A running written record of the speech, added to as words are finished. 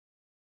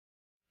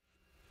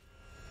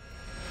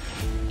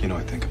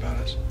I think about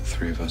us, the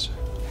three of us,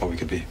 what we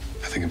could be.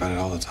 I think about it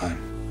all the time.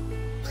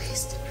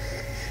 Please.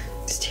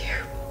 It's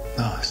terrible.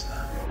 No, it's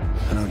not.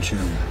 I know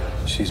June.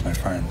 She's my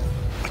friend.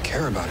 I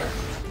care about her.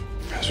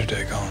 How's your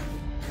day going?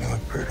 You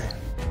look pretty.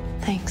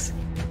 Thanks.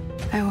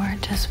 I wore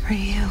it just for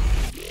you.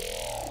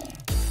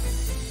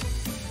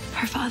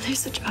 Her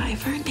father's a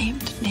driver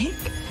named Nick.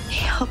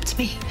 He helped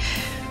me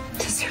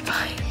to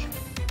survive.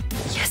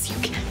 Yes, you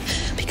can,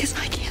 because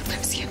I can't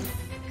lose you.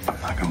 I'm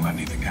not gonna let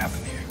anything happen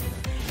to you.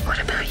 What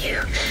about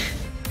you?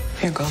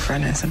 Your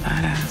girlfriend is a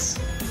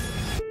badass.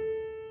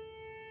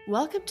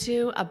 Welcome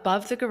to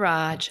Above the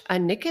Garage, a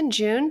Nick and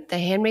June, the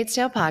Handmaid's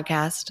Tale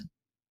podcast.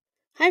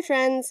 Hi,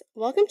 friends.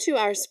 Welcome to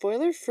our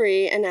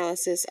spoiler-free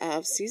analysis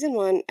of Season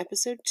 1,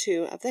 Episode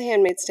 2 of The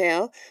Handmaid's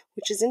Tale,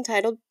 which is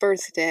entitled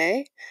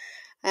Birthday.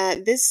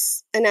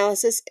 This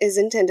analysis is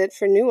intended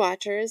for new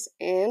watchers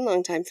and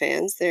longtime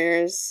fans.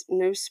 There's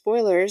no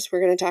spoilers.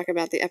 We're going to talk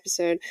about the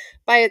episode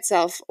by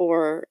itself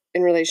or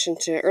in relation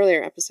to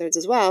earlier episodes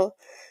as well.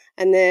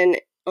 And then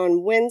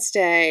on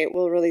Wednesday,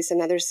 we'll release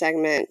another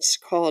segment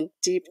called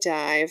Deep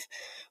Dive,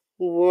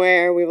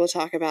 where we will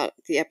talk about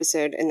the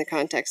episode in the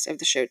context of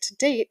the show to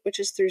date, which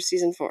is through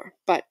Season 4.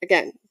 But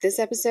again, this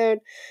episode,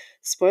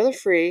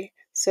 spoiler-free,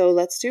 so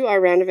let's do our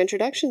round of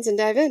introductions and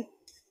dive in.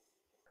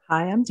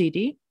 Hi, I'm Dee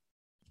Dee.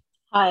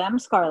 Hi, I'm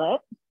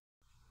Scarlett.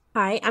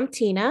 Hi, I'm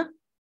Tina.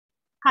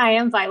 Hi,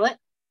 I'm Violet.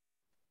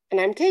 And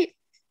I'm Kate.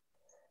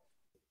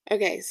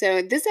 Okay,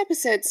 so this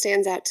episode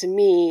stands out to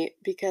me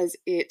because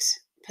it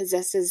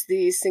possesses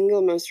the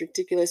single most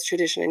ridiculous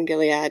tradition in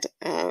Gilead,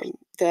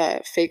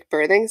 the fake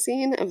birthing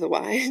scene of the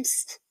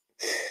wives.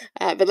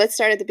 But let's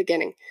start at the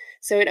beginning.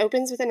 So it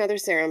opens with another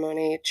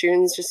ceremony.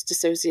 June's just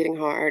dissociating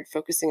hard,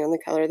 focusing on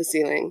the color of the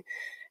ceiling.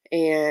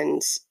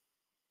 And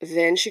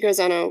then she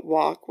goes on a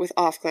walk with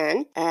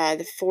Offclan.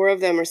 The four of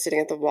them are sitting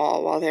at the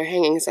wall while they're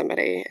hanging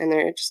somebody, and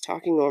they're just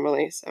talking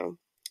normally. So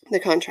the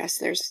contrast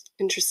there's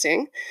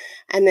interesting.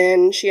 And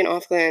then she and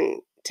Offclan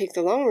take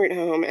the long route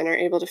home and are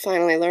able to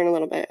finally learn a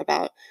little bit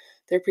about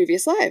their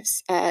previous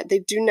lives. They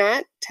do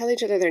not tell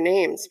each other their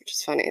names, which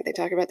is funny. They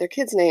talk about their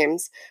kids'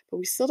 names, but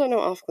we still don't know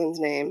Offclan's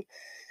name.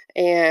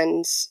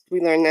 And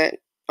we learn that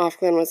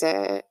Offclan was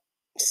a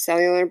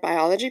cellular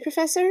biology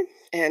professor,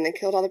 and they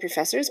killed all the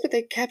professors, but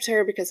they kept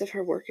her because of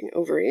her working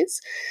ovaries,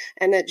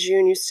 and that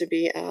June used to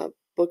be a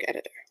book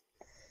editor.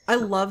 I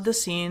love the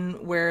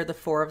scene where the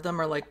four of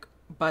them are like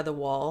by the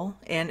wall,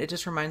 and it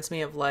just reminds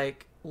me of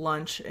like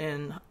lunch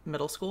in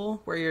middle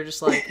school, where you're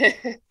just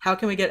like, how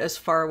can we get as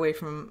far away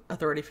from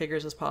authority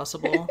figures as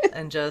possible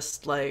and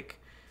just like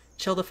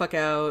chill the fuck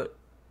out.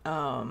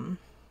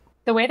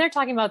 The way they're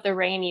talking about the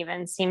rain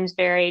even seems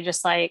very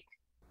just like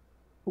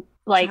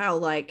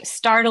childlike,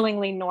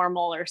 startlingly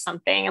normal or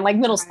something. And like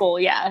middle school,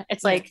 yeah.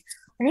 It's like,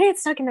 we're gonna get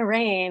stuck in the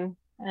rain.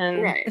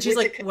 And she's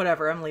like,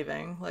 whatever, I'm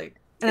leaving. Like,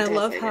 and I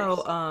love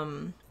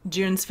how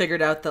June's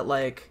figured out that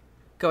like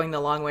going the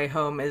long way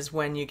home is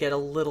when you get a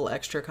little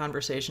extra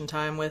conversation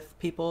time with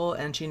people,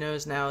 and she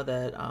knows now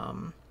that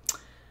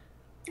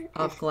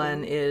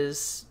Glenn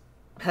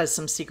has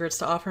some secrets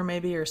to offer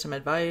maybe, or some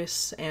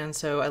advice. And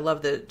so I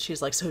love that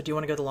she's like, so do you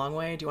want to go the long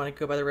way? Do you want to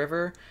go by the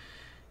river?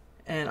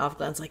 And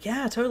Glenn's like,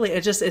 yeah, totally.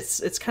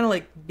 It's kind of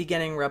like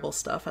beginning rebel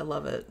stuff. I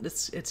love it.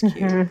 It's cute.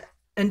 Mm-hmm.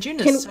 And June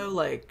is so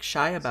like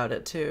shy about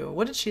it too.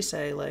 What did she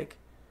say? Like,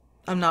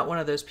 I'm not one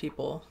of those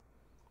people.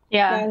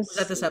 Yeah. Was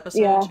that this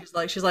episode? Yeah.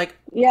 She's like,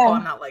 yeah. Oh,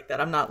 I'm not like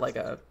that. I'm not like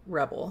a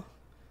rebel.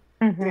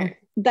 Mm-hmm.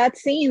 That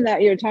scene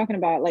that you're talking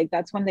about, like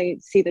that's when they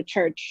see the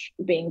church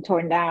being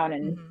torn down,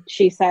 and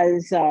she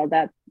says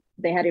that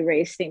they had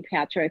erased St.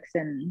 Patrick's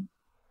in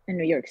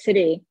New York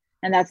City,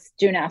 and that's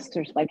June asks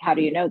her like, how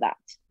do you know that?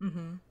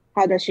 Mm-hmm.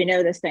 How does she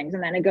know these things?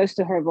 And then it goes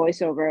to her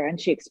voiceover,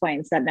 and she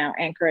explains that now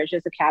Anchorage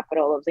is the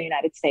capital of the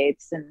United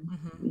States,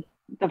 and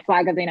the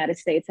flag of the United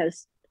States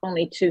has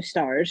only 2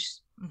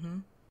 stars. Mm-hmm.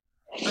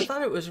 I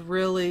thought it was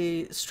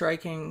really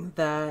striking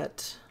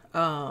that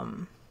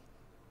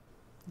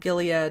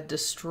Gilead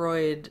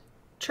destroyed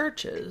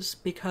churches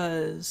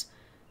because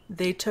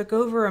they took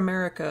over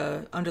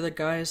America under the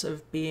guise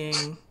of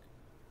being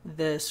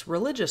this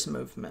religious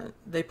movement.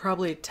 They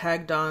probably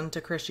tagged on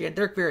to Christianity.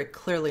 They're very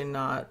clearly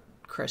not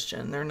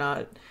Christian. They're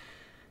not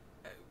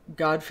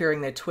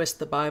God-fearing. They twist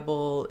the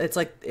Bible. It's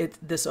like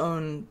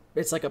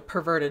it's like a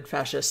perverted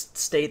fascist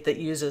state that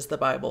uses the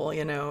Bible,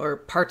 you know, or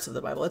parts of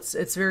the Bible.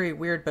 It's very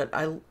weird, but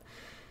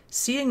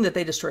seeing that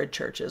they destroyed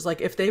churches,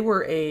 like if they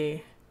were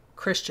a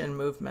Christian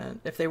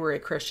movement, if they were a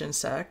Christian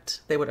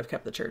sect, they would have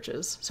kept the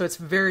churches. So it's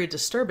very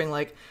disturbing,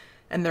 like,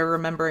 and they're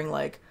remembering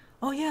like,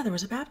 oh yeah, there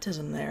was a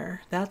baptism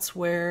there. That's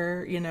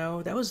where, you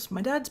know, that was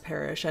my dad's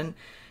parish, and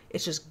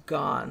it's just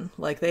gone.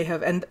 Like they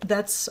have, and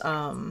that's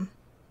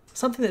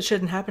something that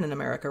shouldn't happen in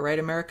America, right?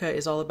 America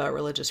is all about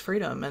religious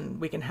freedom,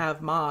 and we can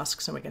have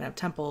mosques, and we can have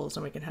temples,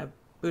 and we can have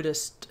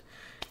Buddhist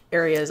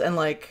areas. And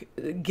like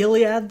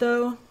Gilead,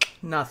 though,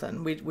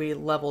 nothing. We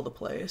level the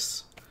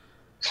place.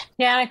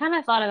 Yeah, I kind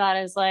of thought of that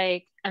as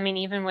like, I mean,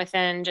 even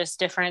within just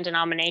different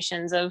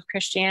denominations of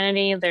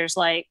Christianity, there's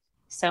like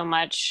so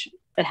much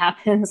that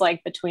happens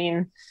like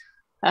between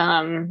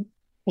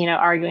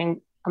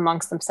arguing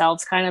amongst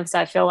themselves kind of. So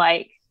I feel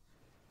like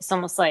it's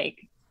almost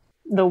like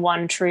the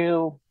one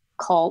true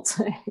cult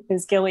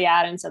is Gilead.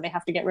 And so they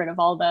have to get rid of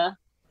all the,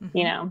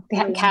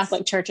 the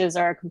Catholic churches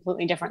are a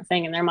completely different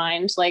thing in their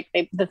mind. Like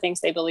the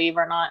things they believe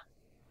are not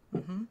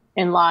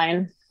in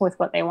line with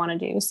what they want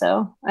to do.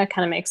 So that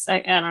kind of makes, I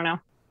don't know.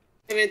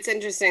 And it's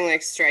interesting,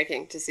 like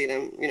striking to see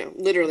them,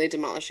 literally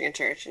demolishing a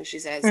church. And she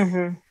says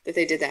that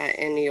they did that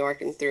in New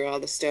York and threw all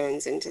the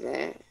stones into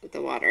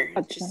the water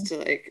just to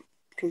like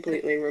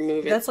completely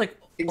remove it. That's like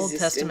Old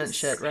Testament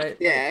shit, right?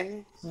 Yeah.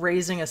 Like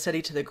razing a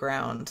city to the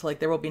ground. Like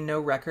there will be no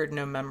record,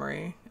 no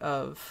memory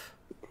of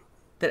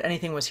that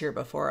anything was here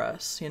before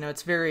us.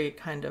 It's very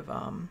kind of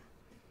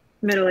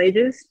Middle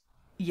Ages.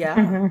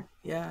 Yeah.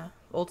 Yeah.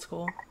 Old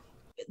school.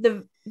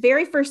 The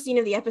very first scene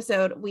of the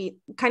episode, we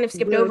kind of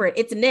skipped over it.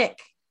 It's Nick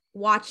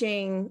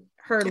watching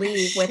her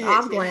leave with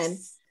Ovglin.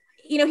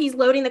 Yes. He's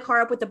loading the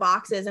car up with the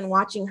boxes and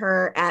watching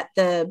her at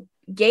the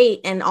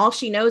gate, and all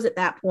she knows at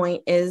that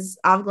point is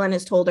Ovglin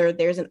has told her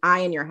there's an eye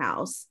in your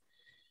house.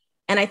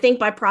 And I think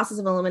by process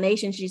of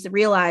elimination, she's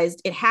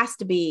realized it has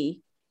to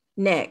be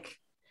Nick.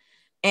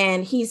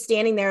 And he's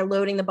standing there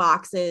loading the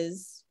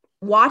boxes,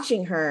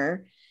 watching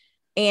her.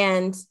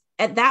 And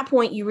at that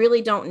point, you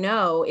really don't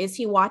know, is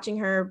he watching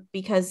her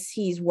because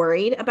he's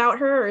worried about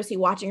her, or is he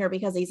watching her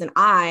because he's an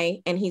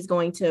eye and he's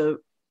going to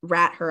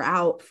rat her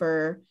out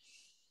for,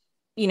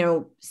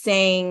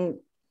 saying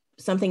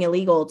something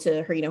illegal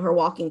to her, her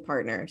walking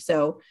partner.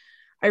 So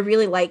I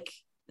really like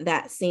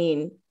that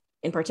scene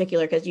in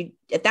particular, because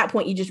at that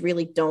point, you just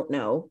really don't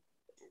know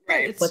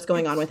what's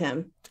going on with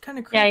him. It's kind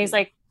of creepy. Yeah, he's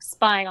like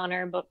spying on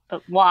her, but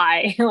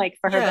why? Like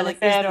for her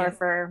benefit, or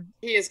for...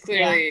 He is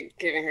clearly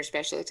giving her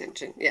special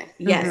attention. Yeah.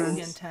 Yes.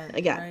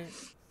 Intent, yeah. Right.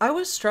 I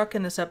was struck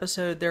in this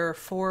episode. There are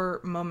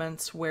 4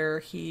 moments where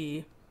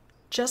he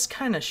just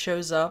kind of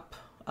shows up.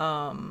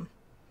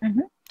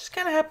 Just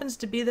kind of happens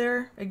to be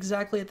there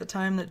exactly at the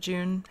time that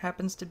June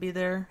happens to be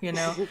there.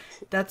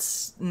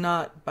 That's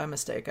not by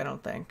mistake, I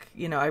don't think.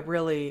 I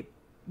really,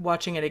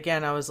 watching it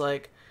again, I was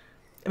like,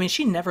 I mean,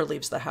 she never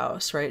leaves the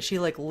house, right? She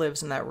like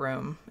lives in that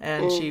room,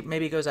 and she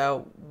maybe goes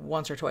out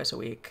once or twice a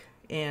week.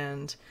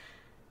 And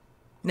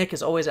Nick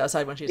is always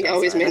outside when she's outside. He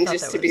always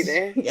manages to be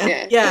there.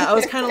 Yeah. I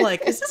was kind of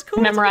like, is this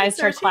cool?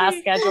 Memorized her class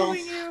schedule.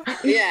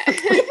 Yeah.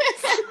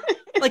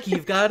 Like,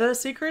 you've got a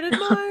secret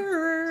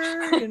admirer,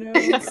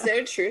 It's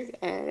so true.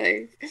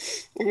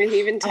 He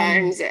even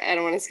times, I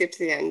don't want to skip to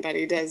the end, but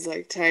he does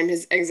like time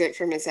his exit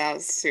from his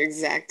house to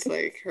exact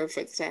like her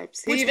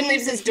footsteps. He even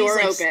leaves his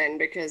door open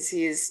because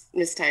he's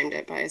mistimed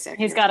it by a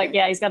second. He's got to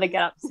get up. He's got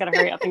to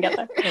hurry up and get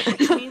there.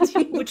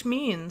 Which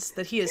means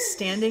that he is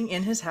standing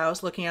in his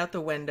house looking out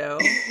the window,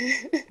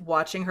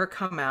 watching her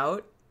come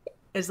out.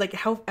 Is like,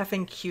 how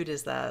effing cute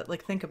is that?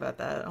 Like, think about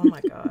that. Oh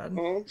my God.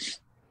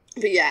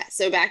 But yeah,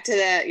 so back to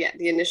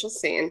the initial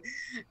scene,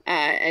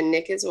 and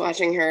Nick is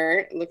watching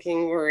her,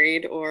 looking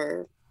worried,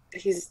 or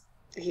he's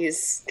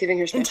giving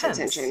her special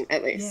attention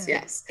at least. Yeah.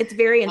 Yes, it's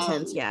very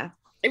intense. Yeah,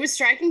 it was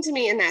striking to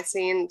me in that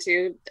scene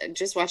too.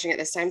 Just watching it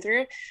this time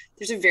through,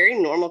 there's a very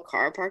normal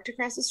car parked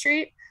across the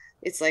street.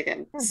 It's like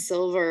a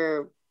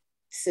silver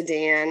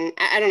sedan.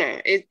 I don't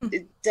know.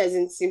 It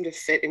doesn't seem to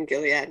fit in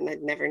Gilead, and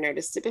I'd never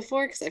noticed it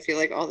before because I feel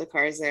like all the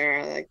cars there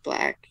are like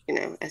black,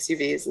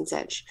 SUVs and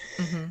such.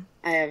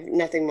 I have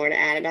nothing more to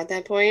add about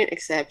that point,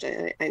 except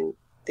I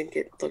think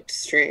it looked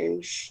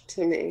strange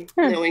to me,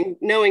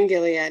 knowing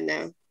Gilead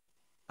now.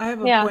 I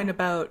have a point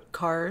about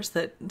cars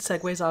that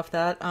segues off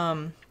that.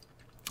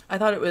 I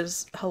thought it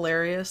was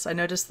hilarious. I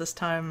noticed this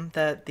time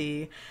that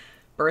the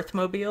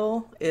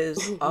Birthmobile is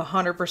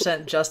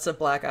 100% just a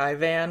black eye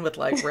van with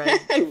like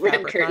red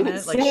fabric on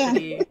it, like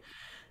shitty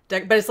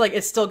deck. But it's like,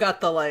 it's still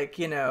got the like,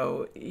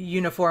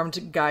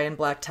 uniformed guy in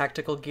black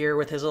tactical gear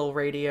with his little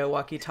radio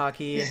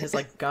walkie-talkie and his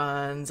like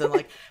guns and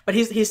like, but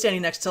he's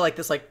standing next to like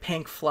this like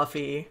pink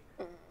fluffy,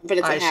 but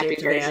it's a happy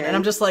version. And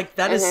I'm just like,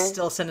 that is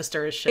still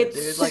sinister as shit,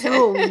 dude. Like,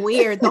 so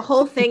weird. The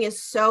whole thing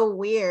is so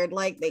weird.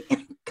 Like they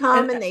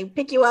come and they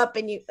pick you up,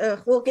 and you.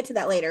 We'll get to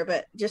that later,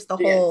 but just the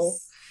whole.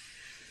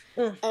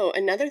 Oh,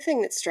 another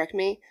thing that struck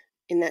me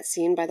in that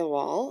scene by the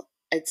wall,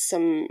 it's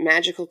some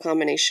magical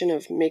combination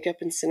of makeup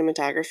and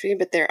cinematography,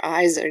 but their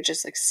eyes are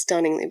just like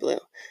stunningly blue,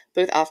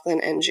 both Offglin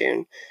and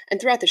June. And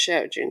throughout the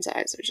show, June's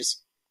eyes are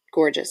just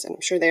gorgeous, and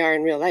I'm sure they are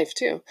in real life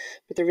too,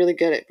 but they're really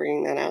good at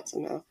bringing that out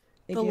somehow.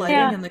 The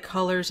lighting and the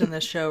colors in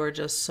this show are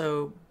just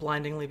so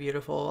blindingly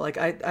beautiful. Like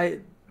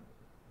the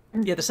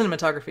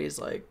cinematography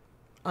is like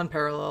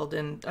unparalleled,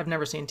 and I've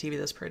never seen TV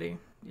this pretty.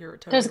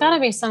 There's got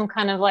to be some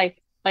kind of like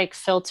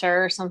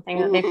filter or something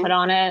that they put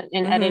on it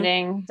in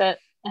editing that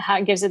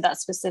gives it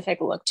that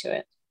specific look to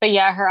it. But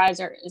yeah, her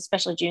eyes are,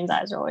 especially June's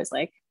eyes, are always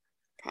like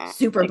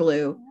super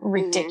blue,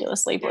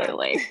 ridiculously blue.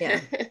 Like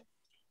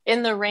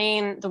in the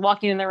rain, the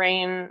walking in the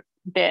rain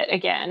bit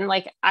again,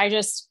 like I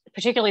just,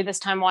 particularly this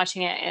time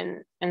watching it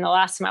and the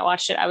last time I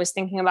watched it, I was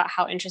thinking about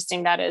how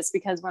interesting that is,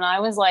 because when I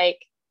was like,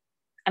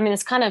 I mean,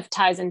 this kind of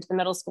ties into the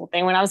middle school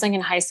thing. When I was like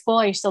in high school,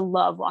 I used to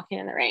love walking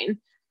in the rain,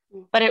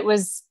 but it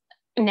was,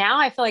 now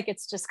I feel like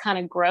it's just kind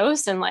of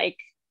gross and like,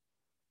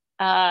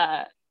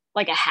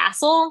 like a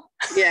hassle.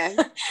 Yeah.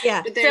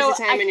 Yeah. But there's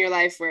a time in your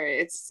life where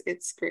it's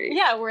great.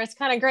 Yeah, where it's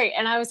kind of great.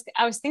 And I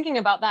was thinking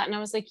about that, and I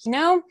was like,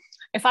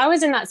 if I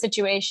was in that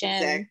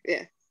situation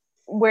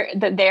where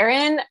that they're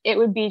in, it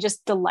would be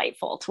just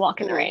delightful to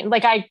walk in the rain.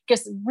 Like, I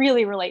just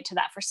really relate to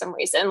that for some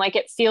reason. Like,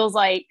 it feels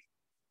like,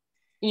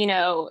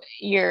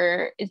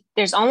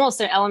 there's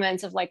almost an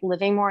element of like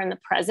living more in the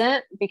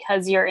present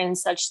because you're in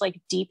such like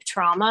deep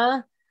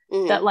trauma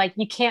that like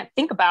you can't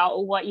think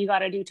about what you got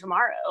to do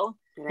tomorrow.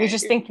 You're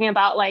just thinking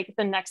about like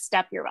the next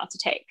step you're about to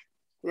take.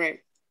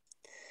 Right.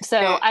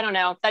 So I don't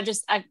know, that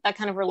just that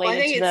kind of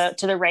related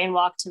to the rain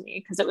walk to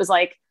me, because it was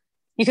like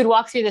you could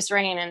walk through this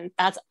rain and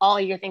that's all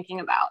you're thinking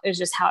about is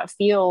just how it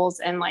feels.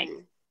 And like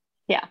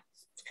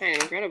it's kind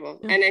of incredible.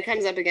 And it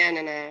comes up again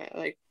in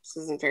this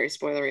isn't very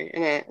spoilery,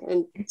 in a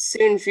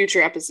soon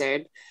future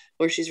episode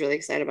where she's really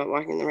excited about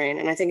walking in the rain.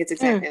 And I think it's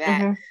exactly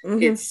that.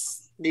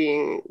 It's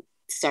being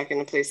stuck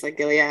in a place like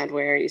Gilead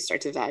where you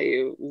start to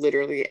value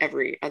literally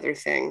every other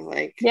thing,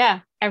 like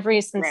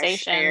every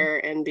sensation, fresh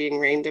air and being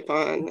rained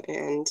upon,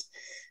 and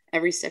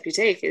every step you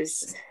take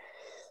is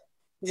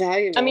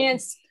valuable. I mean,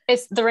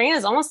 it's the rain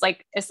is almost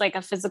like it's like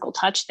a physical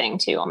touch thing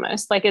too,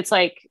 almost like it's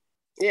like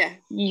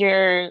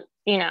you're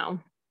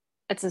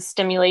it's a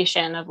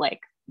stimulation of like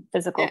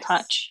physical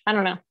touch. I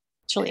don't know,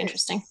 it's really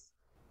interesting.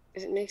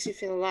 It makes you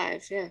feel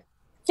alive.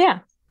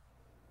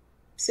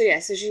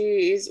 So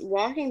she's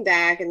walking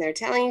back and they're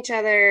telling each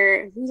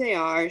other who they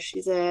are.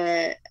 She's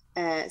a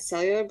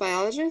cellular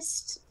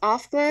biologist,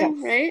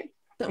 Glenn, right?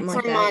 Something from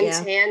like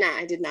that, Montana.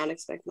 I did not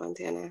expect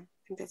Montana. I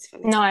think that's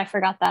funny. No, I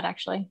forgot that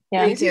actually.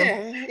 Yeah, me too.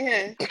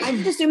 Yeah. I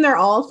just assume they're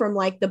all from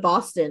like the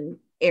Boston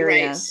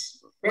area.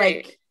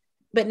 Right. Like,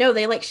 but no,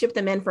 they like ship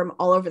them in from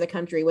all over the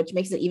country, which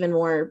makes it even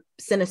more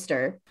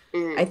sinister,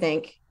 I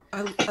think.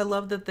 I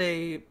love that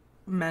they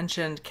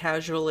mentioned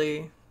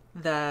casually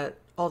that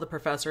all the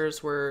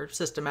professors were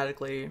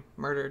systematically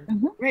murdered.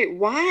 Right.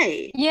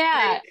 Why?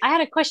 Yeah. I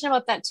had a question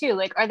about that too.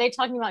 Like, are they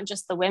talking about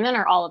just the women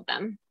or all of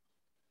them?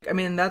 I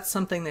mean, that's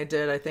something they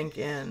did, I think,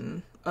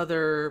 in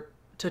other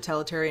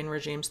totalitarian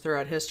regimes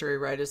throughout history,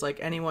 right? Is like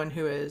anyone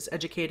who is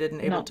educated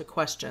and able to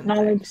question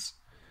things.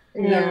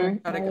 Yeah.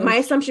 My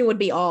assumption would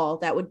be all.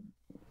 That would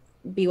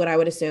be what I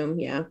would assume.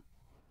 Yeah.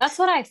 That's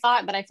what I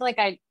thought, but I feel like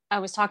I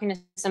was talking to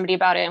somebody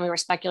about it and we were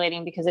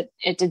speculating because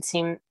it did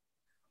seem,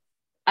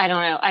 I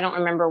don't know. I don't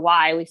remember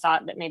why we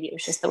thought that maybe it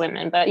was just the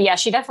women, but yeah,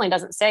 she definitely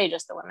doesn't say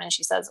just the women.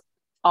 She says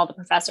all the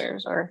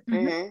professors or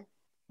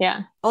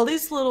all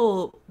these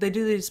they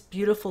do these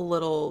beautiful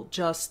little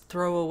just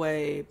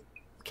throwaway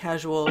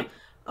casual,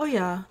 oh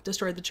yeah,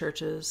 destroyed the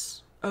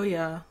churches. Oh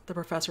yeah, the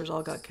professors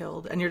all got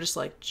killed. And you're just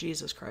like,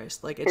 Jesus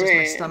Christ. Like, it just,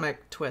 my stomach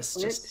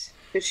twists. Just,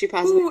 could she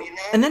possibly mean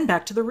that? And then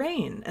back to the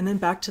rain. And then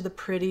back to the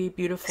pretty,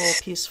 beautiful,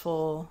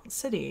 peaceful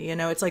city.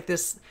 It's like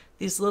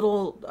these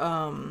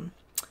little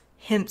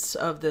hints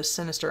of this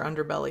sinister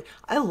underbelly.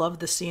 I love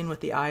the scene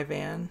with the eye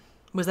van.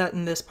 Was that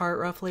in this part,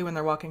 roughly, when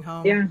they're walking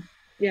home?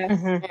 Yeah.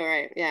 All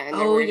right. Yeah. And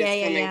they're worried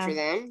it's coming for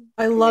them.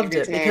 I loved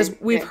it because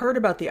we've heard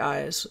about the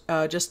eyes,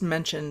 just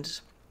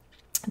mentioned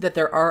that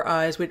there are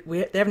eyes. They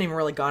haven't even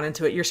really gone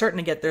into it. You're starting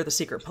to get, they're the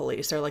secret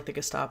police. They're like the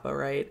Gestapo,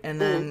 right? And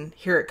then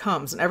here it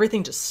comes and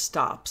everything just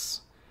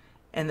stops.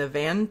 And the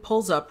van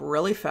pulls up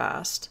really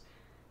fast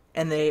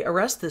and they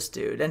arrest this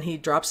dude and he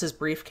drops his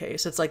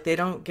briefcase. It's like they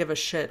don't give a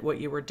shit what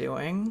you were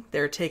doing.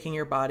 They're taking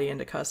your body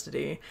into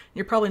custody.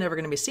 You're probably never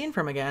going to be seen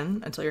from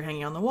again until you're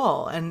hanging on the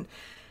wall. And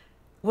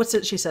what's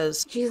it she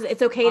says?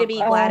 It's okay to be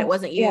glad it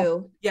wasn't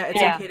you. Yeah,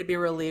 it's okay to be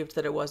relieved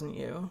that it wasn't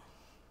you.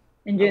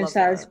 And June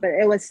says, but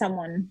it was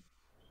someone.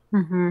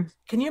 Can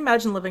you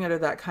imagine living under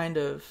that kind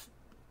of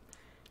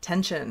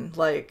tension?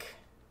 Like,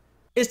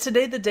 is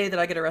today the day that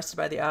I get arrested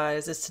by the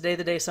eyes? Is today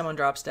the day someone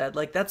drops dead?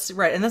 Like, that's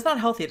right. And that's not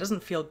healthy. It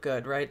doesn't feel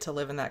good, right? To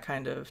live in that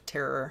kind of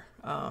terror.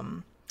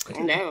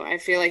 No, I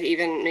feel like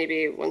even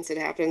maybe once it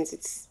happens,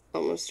 it's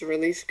almost a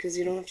relief because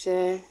you don't have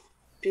to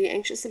be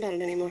anxious about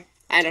it anymore.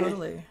 I don't know.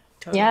 Totally.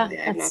 Yeah.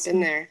 I've not been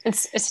there.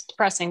 It's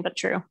depressing, but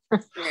true.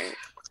 Right.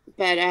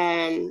 But,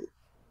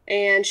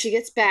 and she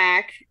gets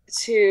back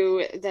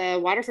to the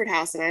Waterford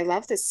house, and I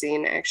love this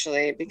scene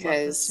actually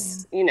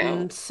because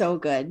so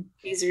good.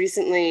 He's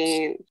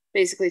recently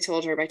basically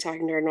told her by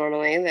talking to her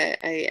normally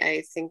that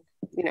I think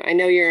I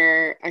know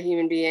you're a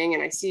human being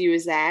and I see you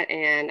as that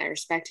and I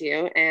respect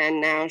you. And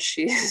now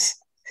he's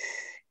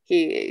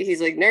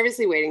like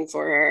nervously waiting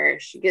for her.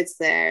 She gets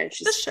there and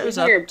she just shows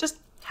up, just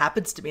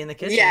happens to be in the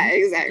kitchen. Yeah,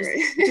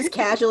 exactly. Just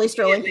casually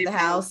strolling through the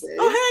house.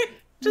 Oh hey,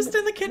 just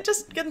in the kitchen,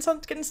 just getting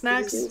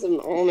snacks. Getting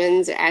some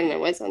almonds. I don't know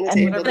what's on the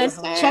table.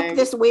 Check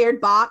this weird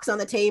box on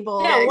the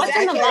table. Yeah, what's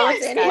in the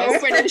box?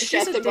 Open and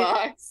shut the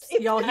box.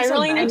 Y'all, I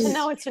really need to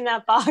know what's in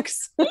that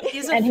box.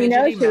 And he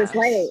knows she was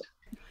late.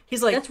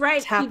 He's like, that's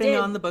right, tapping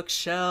on the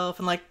bookshelf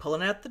and like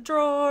pulling out the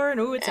drawer and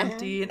it's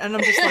empty. And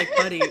I'm just like,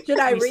 buddy, should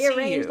I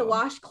rearrange the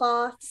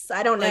washcloths?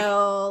 I don't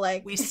know.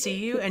 Like, we see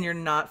you and you're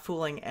not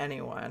fooling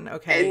anyone.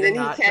 Okay. And then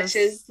he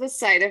catches the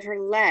side of her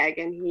leg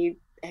and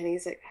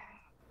he's like,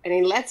 and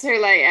he lets her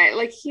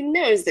like he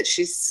knows that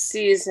she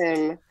sees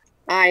him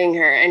eyeing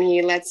her, and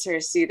he lets her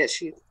see that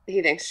he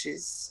thinks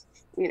she's,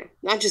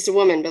 not just a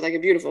woman, but like a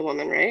beautiful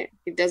woman, right?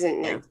 He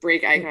doesn't like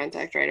break eye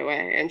contact right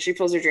away, and she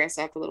pulls her dress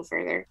up a little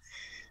further.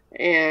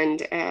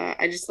 And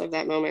I just love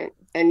that moment.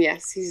 And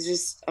yes, he's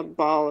just a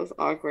ball of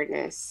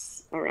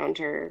awkwardness around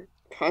her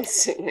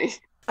constantly.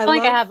 I feel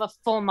like I have a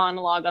full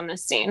monologue on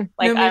this scene.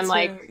 Like, no, I'm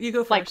like, you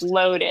go first. Like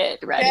loaded,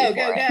 ready.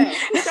 Go.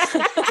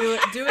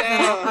 do it.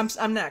 Go.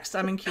 I'm next.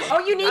 I'm in queue. Oh,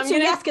 you need to,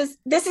 yes, because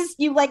this is,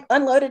 you like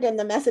unloaded in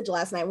the message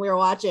last night we were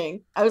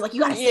watching. I was like,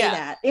 you gotta say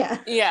that.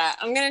 Yeah.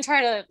 I'm gonna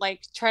try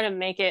to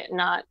make it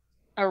not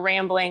a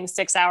rambling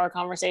 6-hour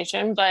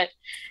conversation, but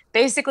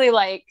basically,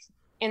 like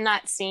in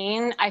that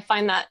scene, I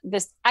find that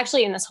this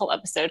actually in this whole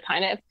episode,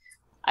 kind of,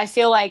 I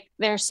feel like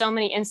there's so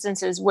many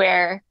instances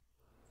where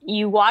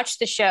you watch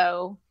the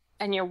show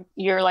and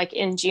you're like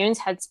in June's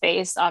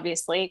headspace,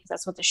 obviously, because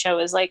that's what the show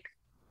is like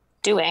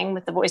doing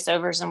with the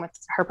voiceovers and with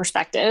her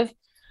perspective.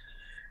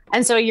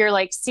 And so you're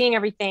like seeing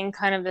everything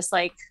kind of this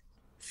like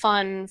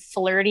fun,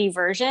 flirty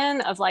version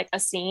of like a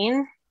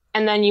scene.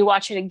 And then you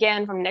watch it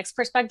again from Nick's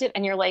perspective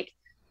and you're like,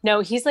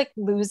 no, he's like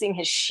losing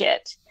his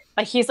shit.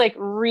 Like he's like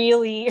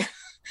really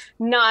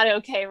not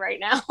okay right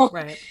now.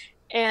 Right.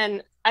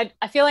 And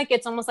I feel like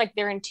it's almost like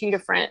they're in two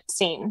different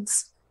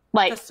scenes.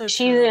 Like so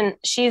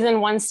she's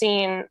in one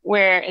scene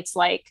where it's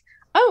like,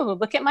 oh,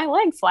 look at my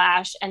leg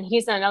flash. And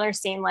he's in another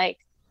scene like,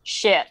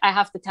 shit, I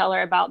have to tell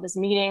her about this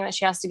meeting that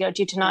she has to go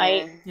to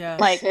tonight. Yeah.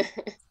 Like,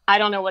 I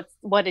don't know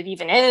what it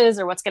even is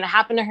or what's going to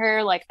happen to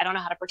her. Like, I don't know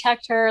how to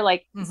protect her.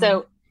 Like,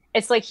 so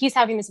it's like he's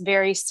having this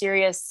very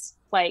serious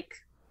like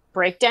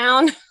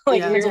breakdown,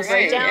 like mental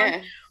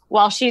breakdown,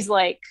 while she's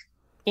like,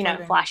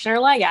 flashing her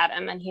leg at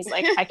him, and he's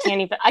like, I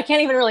can't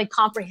even really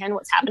comprehend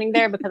what's happening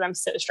there because I'm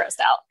so stressed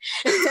out.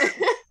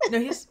 No,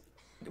 he's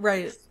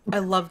right. I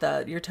love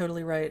that. You're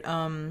totally right.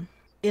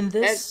 In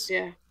this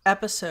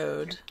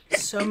episode,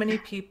 so many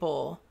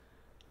people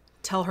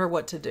tell her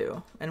what to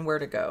do and where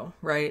to go,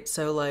 right?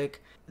 So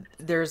like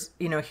there's,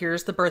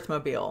 here's the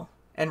birthmobile,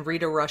 and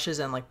Rita rushes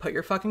in, like, put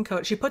your fucking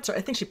coat.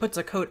 I think she puts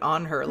a coat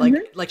on her,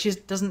 like she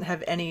doesn't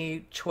have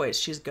any choice.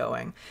 She's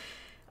going.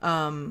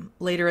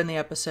 Later in the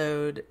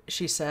episode,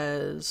 she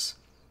says,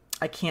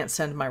 I can't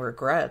send my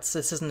regrets.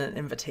 This isn't an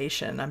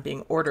invitation. I'm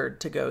being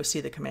ordered to go see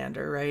the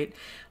commander, right?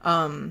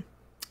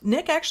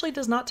 Nick actually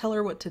does not tell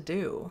her what to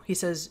do. He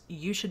says,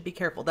 you should be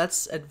careful.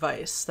 That's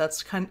advice.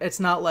 It's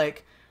not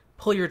like,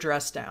 pull your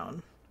dress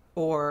down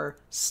or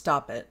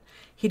stop it.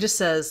 He just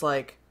says,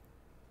 like,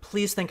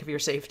 please think of your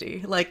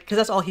safety. Like, because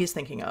that's all he's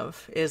thinking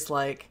of is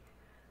like,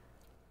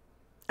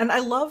 and I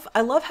love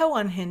how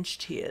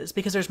unhinged he is,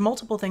 because there's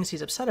multiple things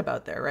he's upset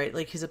about there, right?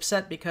 Like, he's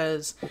upset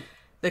because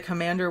the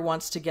commander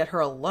wants to get her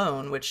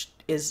alone, which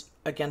is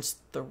against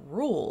the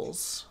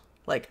rules,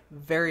 like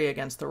very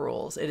against the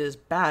rules. It is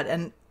bad.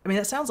 And I mean,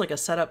 that sounds like a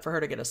setup for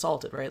her to get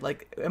assaulted, right?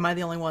 Like, am I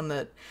the only one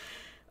that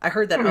I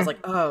heard that and I was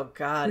like, oh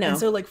God. No. And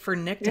so like for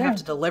Nick to have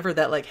to deliver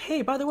that, like,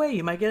 hey, by the way,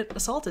 you might get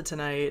assaulted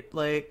tonight,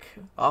 like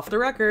off the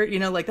record,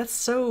 like that's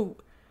so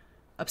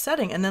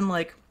upsetting. And then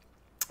like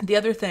the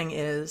other thing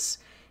is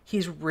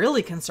he's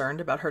really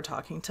concerned about her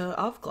talking to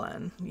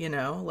Avglen,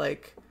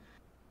 like,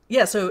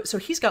 yeah. So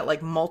he's got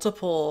like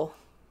multiple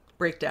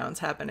breakdowns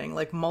happening,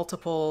 like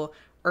multiple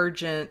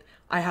urgent,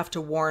 I have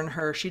to warn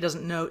her. She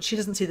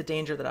doesn't see the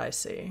danger that I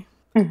see.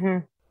 Mm-hmm.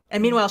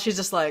 And meanwhile, she's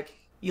just like,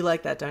 you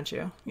like that, don't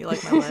you? You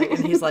like my leg?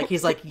 And he's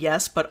like,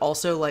 yes, but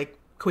also like,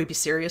 can we be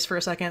serious for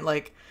a second?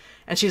 Like,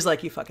 and she's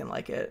like, you fucking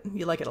like it.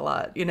 You like it a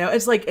lot.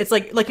 It's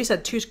like you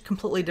said, two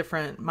completely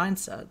different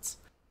mindsets.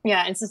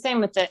 Yeah. It's the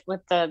same with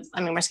the,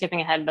 I mean, we're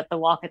skipping ahead, but the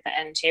walk at the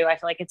end too, I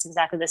feel like it's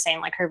exactly the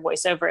same. Like her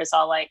voiceover is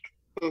all like,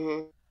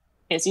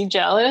 is he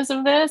jealous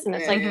of this? And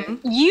it's like,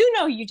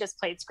 you just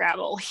played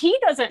Scrabble. He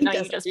doesn't know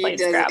you just played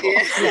Scrabble.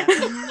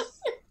 Yeah.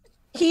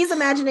 He's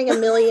imagining a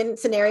million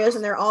scenarios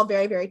and they're all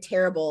very, very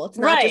terrible. It's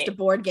not just a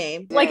board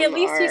game. Like at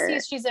least he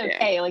sees she's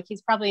okay. Yeah. Like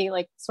he's probably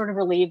like sort of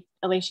relieved.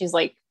 At least she's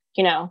like,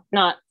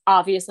 not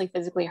obviously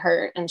physically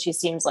hurt, and she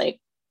seems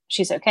like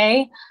she's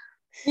okay.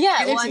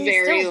 Yeah, well,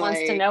 he still wants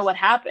to know what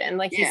happened.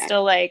 Like he's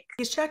still like,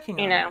 he's checking,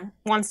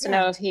 wants to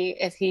know if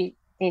he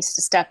needs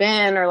to step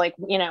in or like,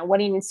 what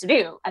he needs to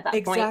do at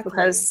that point,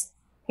 because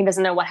he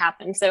doesn't know what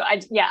happened. So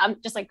I'm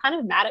just like kind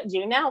of mad at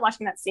June now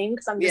watching that scene,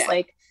 because I'm just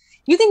like,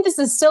 you think this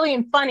is silly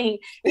and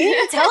funny. You need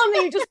to tell him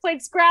that you just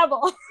played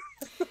Scrabble.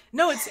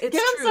 No, it's give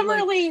him some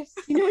relief.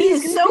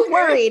 He's so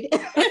worried.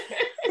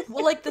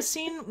 Well, like the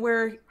scene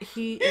where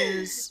he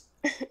is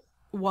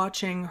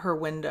watching her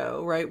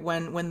window, right?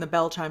 When the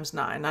bell chimes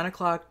 9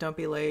 o'clock, don't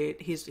be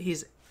late.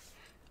 He's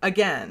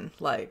again,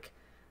 like,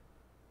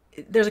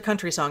 there's a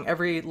country song,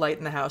 every light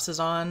in the house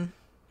is on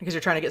because you're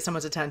trying to get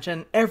someone's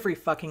attention. Every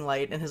fucking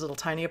light in his little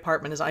tiny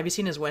apartment is on. Have you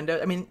seen his window?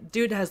 I mean,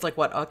 dude has like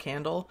a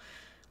candle.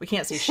 We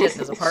can't see shit in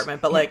his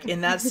apartment, but like in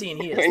that scene,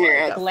 he is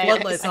like, got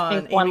floodlights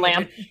on, one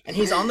lamp, and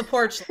he's on the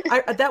porch.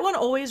 That one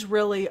always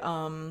really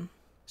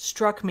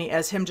struck me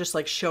as him just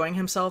like showing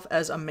himself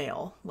as a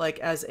male, like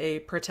as a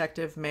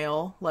protective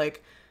male.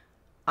 Like,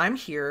 I'm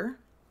here,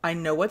 I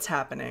know what's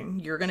happening.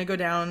 You're gonna go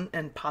down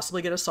and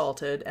possibly get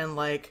assaulted, and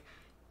like,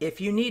 if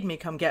you need me,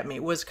 come get me,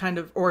 was kind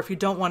of, or if you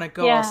don't want to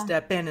go, I'll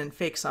step in and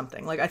fake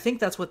something. Like, I think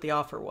that's what the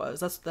offer was.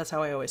 That's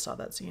how I always saw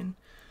that scene.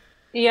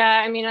 Yeah,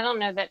 I mean, I don't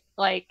know that,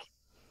 like,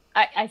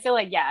 I feel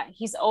like, yeah,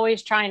 he's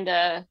always trying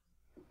to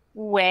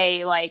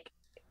weigh, like,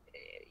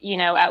 you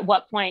know, at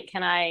what point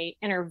can I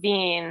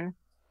intervene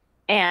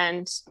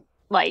and,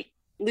 like,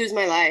 lose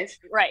my life.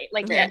 Right.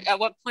 Like, at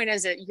what point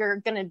is it you're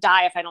going to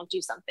die if I don't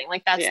do something?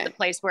 Like, that's the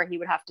place where he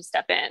would have to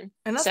step in.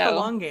 And that's the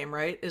long game,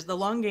 right? Is the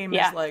long game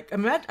is like,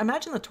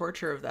 imagine the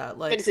torture of that.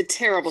 Like, but it's a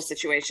terrible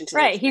situation to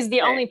Right. He's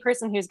the only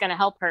person who's going to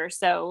help her.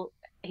 So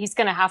he's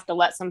going to have to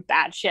let some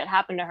bad shit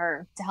happen to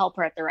her to help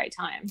her at the right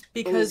time.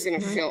 Because he's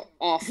going to feel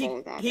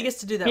awful about it. He gets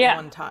to do that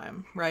one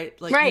time, right?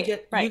 Like,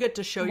 you get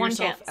to show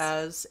yourself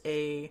as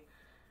a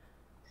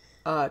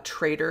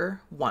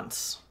traitor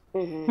once.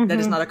 Mm-hmm. That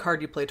is not a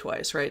card you play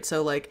twice, right?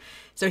 So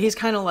he's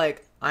kind of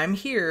like, I'm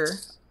here.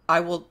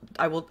 I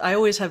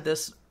always have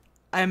this,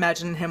 I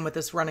imagine him with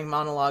this running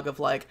monologue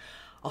of like,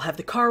 I'll have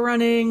the car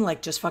running,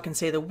 like, just fucking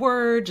say the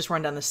word, just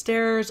run down the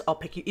stairs. I'll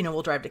pick you,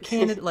 we'll drive to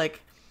Canada.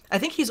 Like, I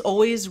think he's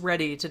always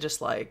ready to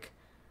just like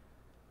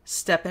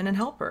step in and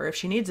help her if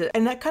she needs it.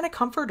 And that kind of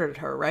comforted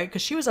her, right?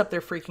 Because she was up there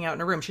freaking out in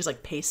her room. She's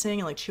like pacing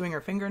and like chewing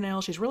her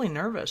fingernails. She's really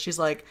nervous. She's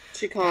like,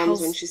 she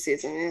calms when she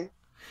sees him, yeah.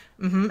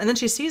 Mm-hmm. And then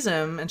she sees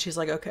him and she's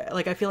like, okay.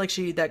 Like, I feel like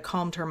that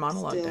calmed her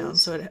monologue down.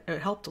 So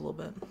it helped a little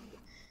bit.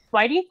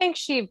 Why do you think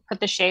she put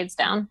the shades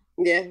down?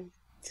 Yeah,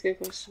 that's a good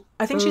question.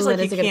 I think she's like,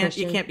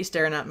 you can't be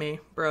staring at me,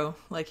 bro.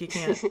 Like, you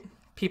can't.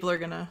 People are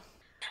gonna.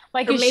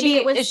 Like,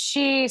 is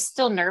she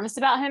still nervous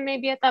about him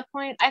maybe at that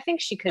point? I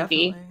think she could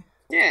be.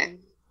 Yeah.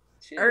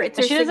 Or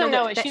it's she doesn't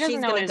know what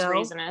his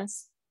reason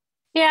is.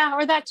 Yeah,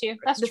 or that too.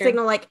 That's the true.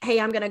 signal, like, hey,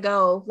 I'm gonna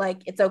go.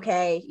 Like, it's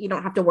okay. You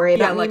don't have to worry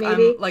about me, like,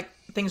 maybe. Like,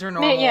 things are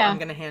normal. I'm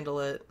gonna handle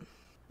it.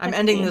 I'm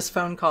ending this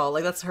phone call.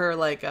 Like, that's her,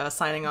 like,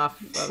 signing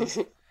off of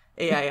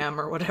AIM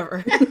or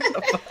whatever.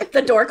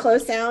 The door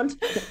close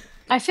sound.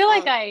 I feel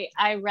like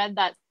I read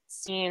that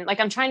scene. Like,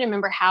 I'm trying to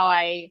remember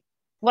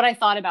what I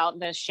thought about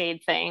the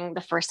shade thing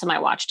the first time I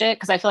watched it.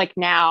 Because I feel like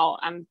now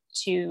I'm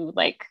too,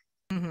 like,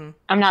 I'm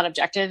not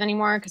objective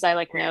anymore because I,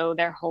 like, know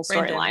their whole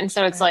storyline.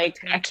 So it's like,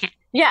 I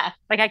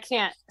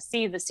can't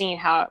see the scene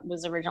how it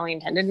was originally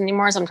intended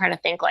anymore. So I'm trying to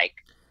think, like,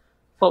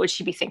 what would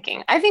she be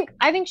thinking? I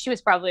think she was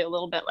probably a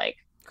little bit, like,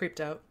 creeped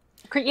out.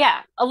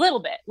 Yeah, a little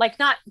bit. Like,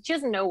 she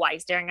doesn't know why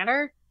he's staring at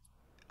her.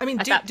 I mean,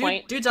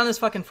 dude's on his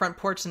fucking front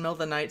porch in the middle of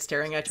the night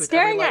staring at you with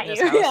every light in his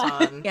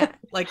house on. Yeah.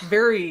 Like,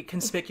 very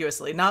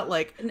conspicuously. Not,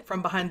 like,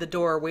 from behind the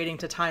door waiting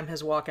to time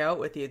his walk out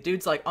with you.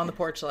 Dude's, like, on the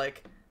porch,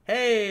 like,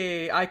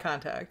 hey, eye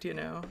contact,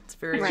 It's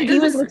very... She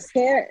doesn't look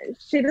scared.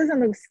 She doesn't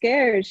look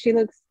scared. She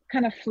looks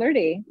kind of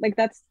flirty. Like,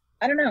 that's...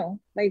 I don't know.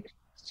 Like,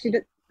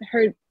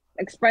 her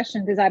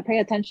expression, because I pay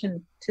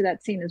attention to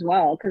that scene as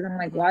well, because I'm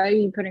like, why are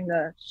you putting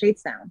the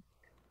shades down?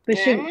 But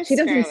she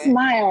doesn't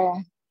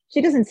smile.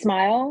 She doesn't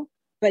smile,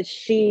 but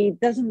she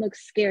doesn't look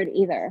scared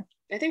either.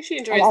 I think she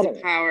enjoys the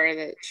power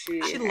that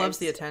she loves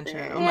the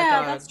attention. Oh my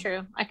God. That's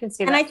true. I can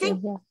see that. And I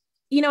think,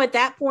 at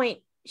that point,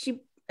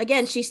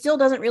 she still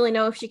doesn't really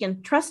know if she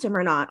can trust him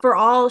or not. For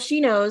all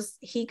she knows,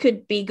 he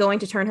could be going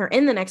to turn her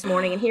in the next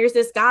morning. And here's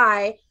this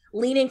guy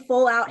leaning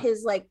full out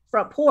his, like,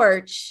 front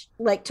porch,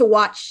 like, to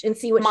watch and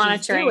see what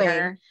she's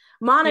doing.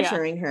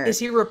 Monitoring her. Is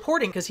he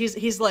reporting? Because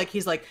he's like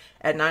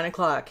at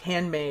 9:00,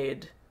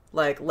 Handmaid,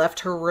 like,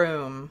 left her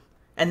room,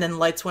 and then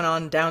lights went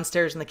on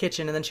downstairs in the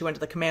kitchen, and then she went to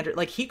the commander.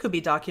 Like, he could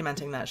be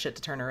documenting that shit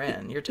to turn her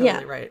in. You're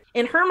totally right.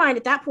 In her mind,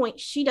 at that point,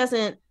 she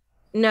doesn't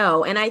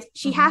know, and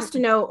she has to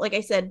know. Like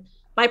I said,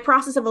 by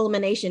process of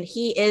elimination,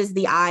 he is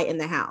the eye in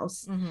the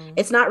house.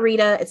 It's not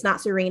Rita. It's not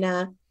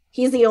Serena.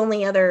 He's the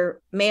only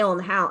other male in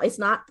the house. It's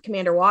not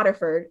Commander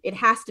Waterford. It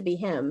has to be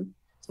him.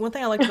 One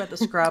thing I liked about the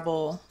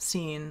Scrabble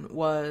scene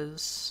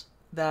was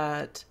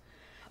that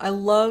I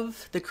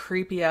love the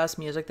creepy ass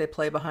music they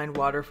play behind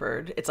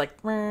Waterford. It's like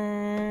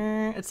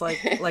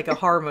a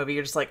horror movie.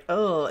 You're just like,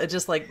 oh, it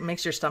just, like,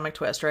 makes your stomach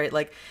twist, right?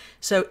 Like,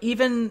 so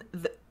even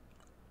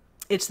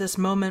it's this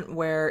moment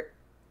where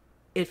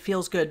it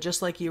feels good,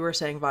 just like you were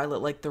saying,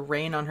 Violet, like the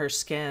rain on her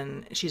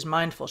skin. She's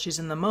mindful. She's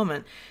in the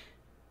moment.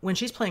 When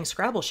she's playing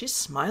Scrabble, she's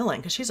smiling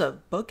because she's a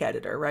book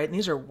editor, right? And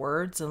these are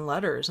words and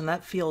letters, and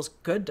that feels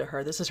good to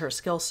her. This is her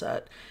skill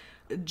set.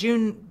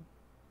 June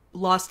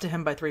lost to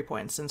him by 3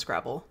 points in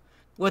Scrabble.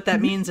 What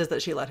that means is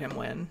that she let him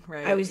win,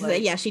 right? I was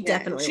she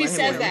definitely. She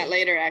says that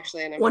later,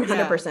 actually.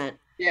 100%.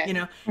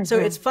 Yeah. So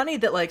it's funny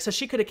that, like, so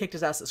she could have kicked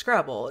his ass at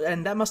Scrabble,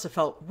 and that must have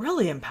felt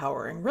really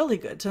empowering, really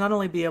good to not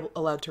only be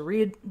allowed to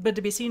read, but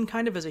to be seen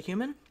kind of as a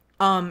human.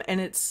 And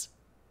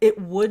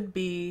it would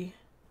be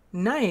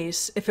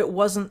nice if it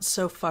wasn't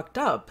so fucked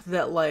up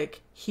that,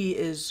 like, he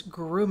is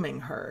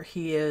grooming her.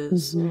 He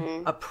is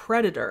a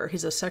predator.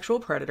 He's a sexual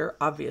predator,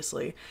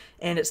 obviously.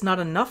 And it's not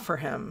enough for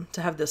him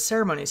to have the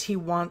ceremonies. He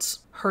wants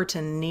her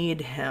to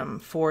need him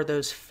for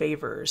those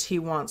favors. He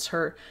wants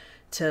her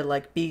to,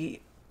 like,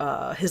 be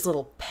his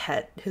little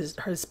pet,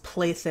 his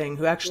plaything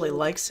who actually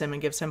likes him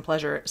and gives him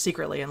pleasure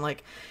secretly. And,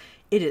 like,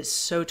 it is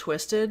so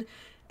twisted.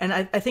 And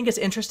I think it's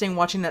interesting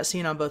watching that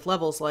scene on both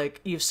levels.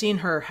 Like, you've seen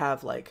her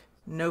have, like,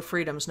 no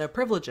freedoms, no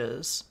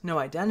privileges, no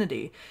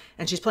identity.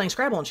 And she's playing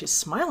Scrabble and she's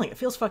smiling. It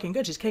feels fucking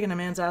good. She's kicking a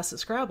man's ass at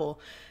Scrabble.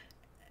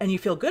 And you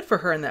feel good for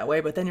her in that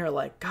way, but then you're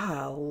like,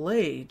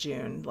 golly,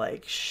 June,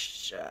 like,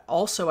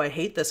 also I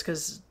hate this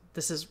because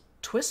this is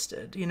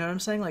twisted. You know what I'm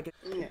saying? Like,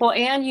 well,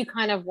 and you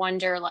kind of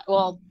wonder, like,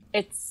 well,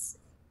 it's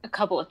a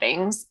couple of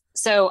things.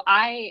 So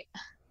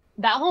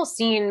that whole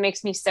scene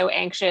makes me so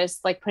anxious,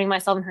 like putting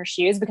myself in her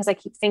shoes, because I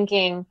keep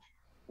thinking,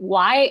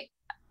 why?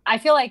 I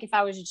feel like if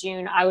I was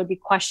June, I would be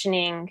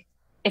questioning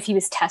if he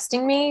was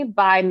testing me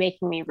by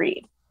making me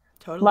read.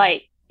 Totally.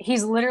 Like,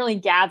 he's literally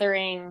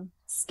gathering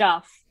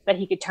stuff that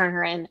he could turn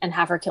her in and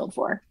have her killed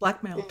for.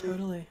 Blackmail,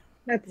 totally.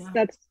 That's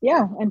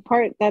in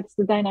part, that's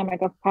the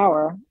dynamic of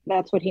power.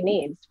 That's what he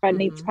needs. Fred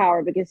needs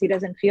power because he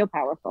doesn't feel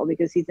powerful,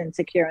 because he's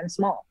insecure and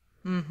small.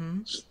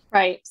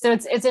 Right. So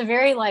it's a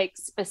very like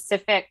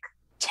specific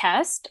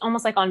test,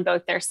 almost like on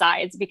both their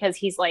sides, because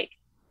he's like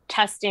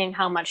testing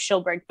how much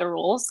she'll break the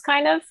rules,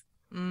 kind of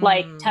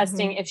like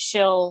testing if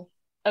she'll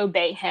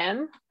obey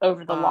him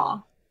over the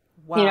law.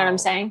 Wow. You know what I'm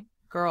saying?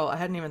 Girl, I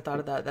hadn't even thought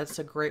of that. That's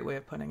a great way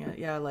of putting it.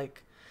 Yeah,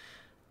 like,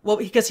 well,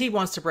 because he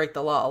wants to break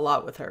the law a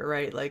lot with her,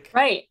 right? Like,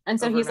 right. And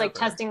so he's like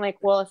testing, like,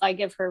 well, if I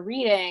give her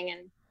reading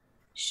and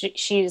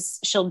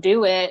she'll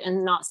do it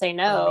and not say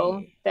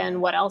no, then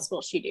what else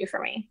will she do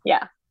for me?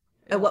 Yeah.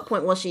 At what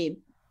point will she,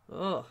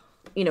 draw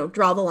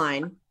the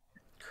line?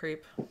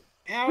 Creep.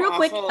 Real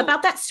quick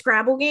about that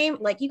Scrabble game,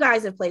 like, you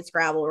guys have played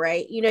Scrabble,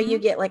 right? You know, you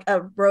get like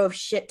a row of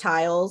shit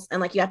tiles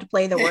and like you have to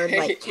play the word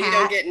like cat. You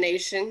don't get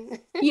nation.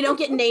 You don't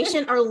get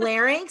nation or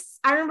larynx.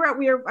 I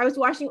remember I was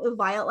watching it with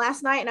Violet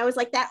last night and I was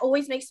like, that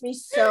always makes me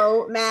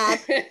so mad.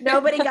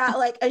 Nobody got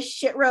like a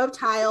shit row of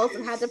tiles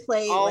and had to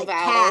play all like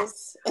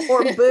vowels. Cat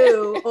or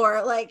boo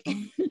or like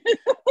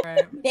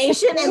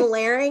nation and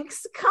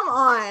larynx. Come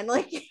on.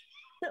 Like, it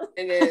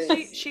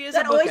is. She is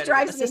that a book always editor,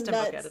 drives me assistant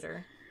nuts. Book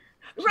editor.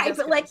 Right,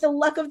 but like the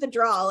luck of the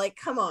draw, like,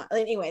 come on.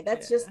 Anyway,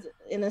 that's just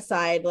an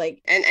aside.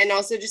 Like, and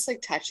also just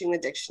like touching the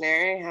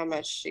dictionary, how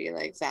much she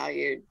like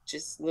valued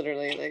just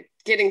literally like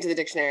getting to the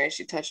dictionary.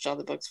 She touched all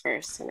the books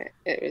first, and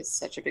it was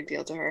such a big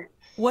deal to her.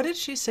 What did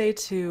she say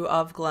to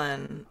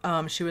Glenn?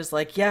 She was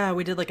like, yeah,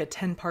 we did like a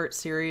 10-part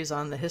series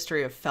on the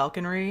history of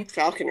falconry.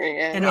 Falconry,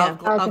 yeah. And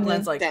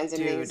Glenn's like, sounds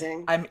dude,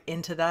 amazing. I'm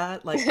into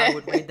that. Like, I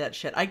would read that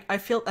shit. I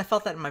felt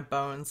that in my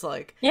bones.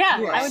 Like, yeah,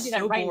 I would do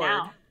that right bored.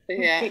 now.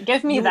 Yeah,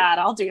 give me that.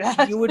 I'll do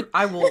that.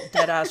 I will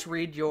dead ass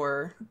read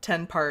your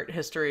 10-part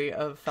history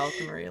of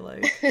falconry.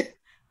 Like,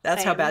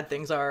 that's how bad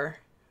things are.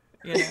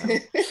 You know.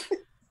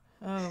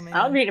 Oh man,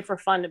 I'll read it for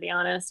fun, to be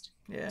honest.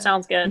 Yeah,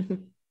 sounds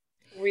good.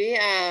 We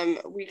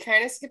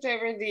kind of skipped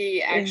over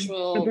the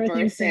actual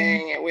birth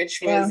thing,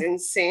 which was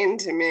insane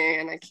to me,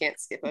 and I can't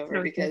skip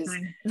over because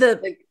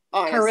honestly,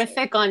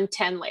 horrific on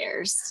 10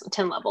 layers,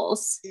 10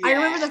 levels. Yeah. I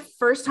remember the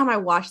first time I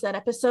watched that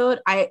episode,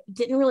 I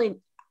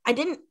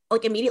didn't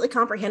like immediately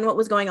comprehend what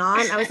was going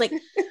on. I was like,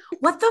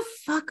 what the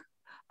fuck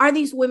are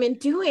these women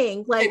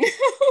doing? Like,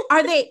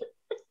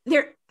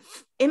 they're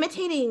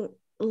imitating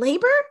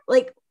labor?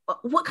 Like,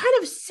 what kind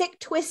of sick,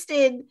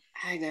 twisted,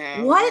 I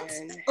know. What?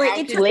 Man. Like,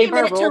 it took me a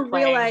minute to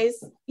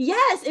realize.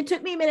 Yes, it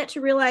took me a minute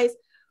to realize,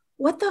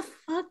 what the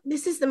fuck?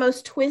 This is the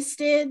most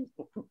twisted,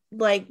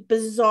 like,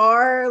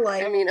 bizarre,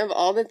 like. I mean, of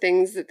all the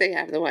things that they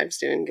have the wives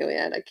do in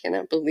Gilead, I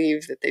cannot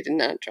believe that they did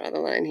not draw the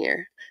line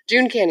here.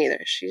 June can't either.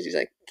 She's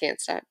like,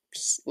 can't stop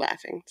just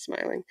laughing,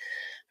 smiling.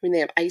 I mean, they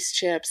have ice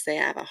chips. They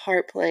have a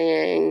harp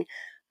playing.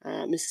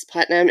 Mrs.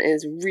 Putnam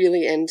is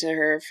really into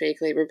her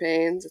fake labor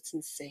pains. It's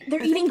insane.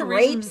 They're eating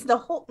grapes. The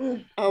whole.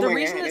 Oh the my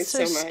reason God, it's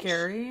so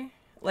scary,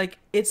 like,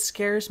 it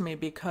scares me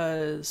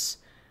because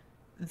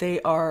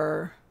they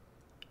are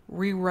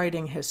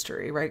rewriting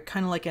history, right?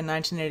 Kind of like in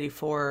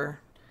 1984,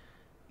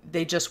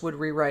 they just would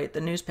rewrite the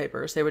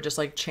newspapers. They would just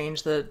like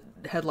change the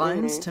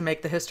headlines to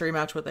make the history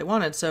match what they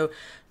wanted. So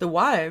the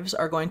wives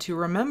are going to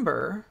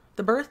remember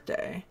the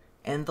birthday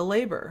and the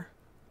labor.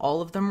 All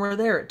of them were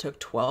there. It took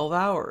 12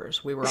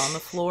 hours. We were on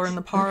the floor in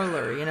the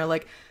parlor. You know,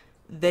 like,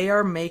 they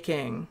are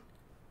making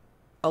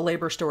a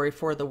labor story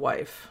for the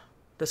wife,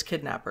 this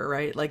kidnapper,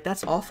 right? Like,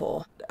 that's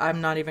awful.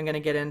 I'm not even going to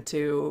get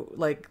into,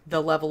 like,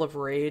 the level of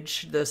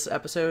rage this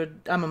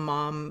episode. I'm a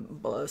mom.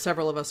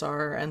 Several of us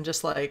are. And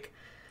just, like,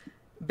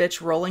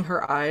 bitch rolling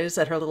her eyes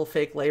at her little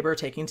fake labor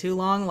taking too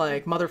long.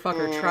 Like,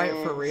 motherfucker, try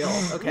it for real.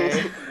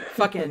 Okay?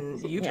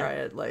 Fucking you try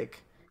it.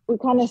 Like... We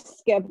kind of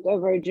skipped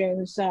over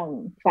June's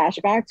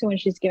flashback to when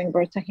she's giving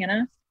birth to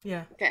Hannah.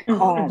 Yeah. Okay.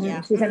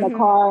 She's in the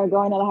car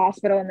going to the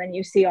hospital, and then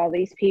you see all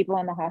these people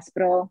in the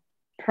hospital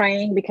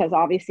praying because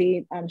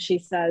obviously she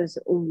says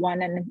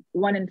 1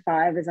 in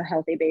 5 is a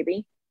healthy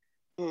baby.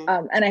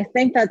 And I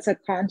think that's a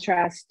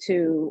contrast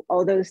to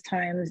all those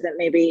times that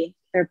maybe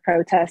they're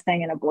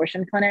protesting in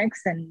abortion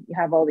clinics and you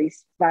have all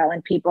these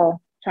violent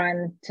people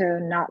trying to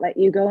not let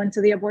you go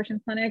into the abortion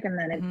clinic, and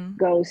then it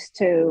goes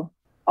to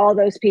all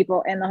those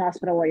people in the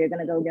hospital where you're going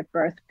to go give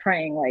birth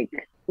praying, like,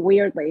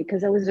 weirdly,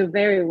 because it was a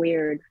very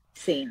weird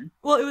scene.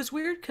 Well, it was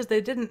weird because they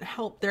didn't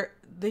help.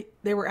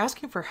 they were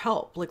asking for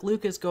help. Like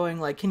Luke is going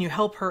like, can you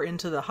help her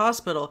into the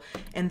hospital?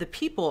 And the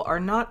people are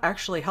not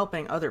actually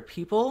helping other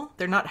people.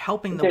 They're not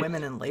helping the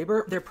women in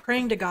labor. They're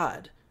praying to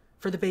God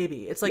for the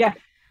baby. It's like,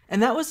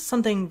 and that was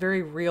something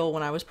very real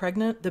when I was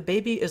pregnant. The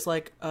baby is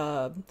like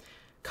a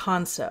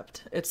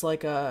concept. It's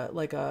like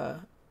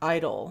a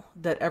idol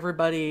that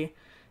everybody,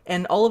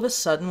 and all of a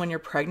sudden when you're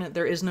pregnant,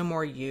 there is no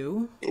more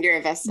you. You're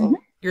a vessel.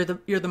 You're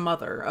the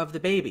mother of the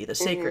baby, the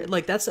sacred.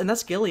 Like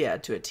that's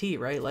Gilead to a T,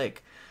 right?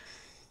 Like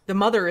the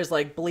mother is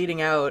like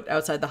bleeding out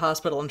outside the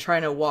hospital and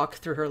trying to walk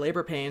through her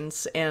labor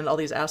pains, and all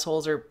these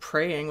assholes are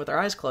praying with their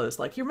eyes closed.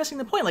 Like, you're missing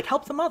the point. Like,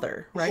 help the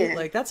mother, right? Yeah.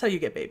 Like, that's how you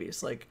get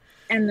babies. Like,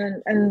 and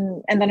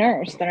the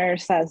nurse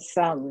says,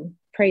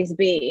 "Praise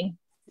be."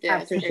 Yeah,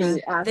 after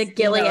she asked, the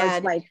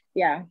Gilead,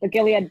 the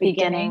Gilead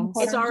beginning.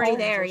 It's already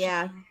there.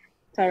 Yeah,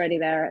 it's already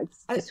there.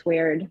 It's just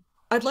weird.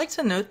 I'd like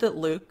to note that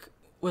Luke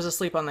was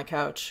asleep on the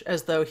couch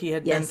as though he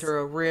had been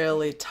through a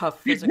really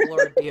tough physical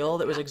ordeal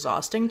that was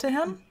exhausting to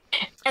him.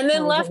 And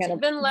then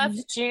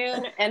left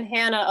June and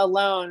Hannah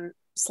alone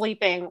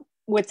sleeping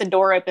with the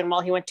door open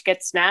while he went to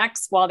get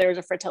snacks while there was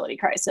a fertility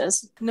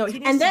crisis. No, he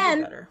needs to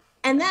do better.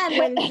 And then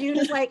when June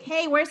is like,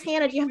 hey, where's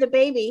Hannah? Do you have the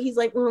baby? He's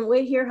like,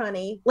 wait here,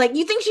 honey. Like,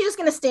 you think she's just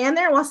going to stand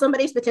there while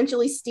somebody's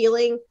potentially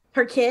stealing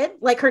her kid,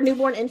 like her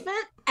newborn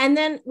infant? And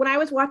then when I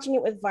was watching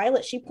it with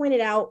Violet, she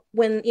pointed out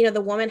when,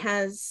 the woman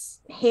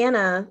has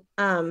Hannah,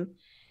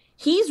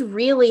 he's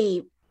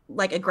really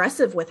like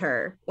aggressive with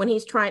her when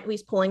he's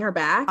pulling her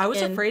back. I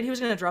was afraid he was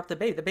going to drop the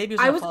baby. The baby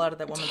was going to fall out of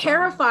that woman's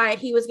terrified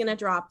he was going to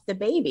drop the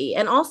baby.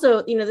 And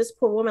also, this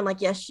poor woman,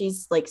 like, yes,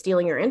 she's like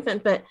stealing your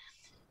infant, but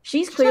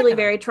she's clearly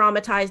very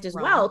traumatized as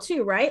well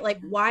too, right?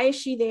 Like, why is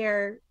she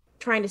there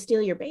trying to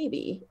steal your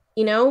baby?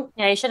 Yeah,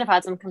 you should have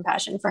had some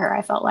compassion for her.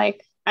 I felt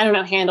like, I don't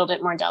know, handled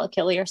it more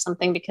delicately or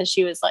something, because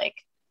she was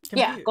like,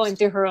 confused. Going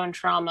through her own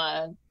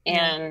trauma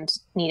and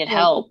needed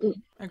help.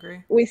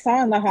 Agree. We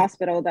saw in the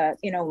hospital that,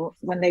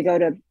 when they go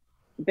to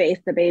bathe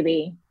the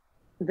baby,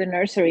 the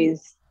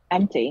nursery's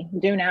empty.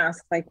 June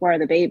asks, like, where are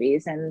the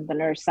babies? And the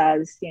nurse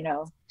says,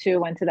 2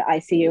 went to the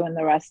ICU and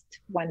the rest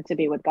went to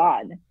be with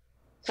God.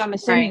 So I'm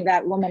assuming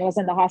that woman was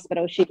in the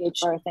hospital, she gave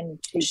birth, and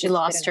she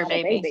lost her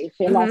baby.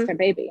 She lost her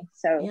baby.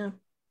 So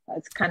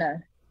it's kind of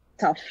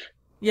tough.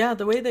 Yeah,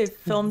 the way they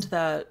filmed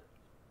that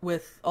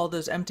with all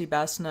those empty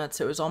bassinets,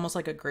 it was almost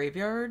like a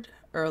graveyard,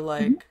 or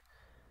like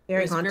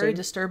it was very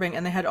disturbing.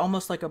 And they had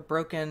almost like a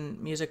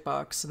broken music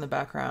box in the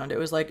background. It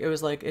was like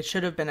it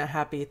should have been a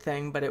happy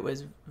thing, but it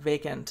was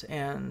vacant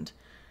and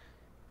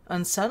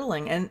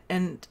unsettling.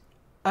 And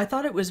I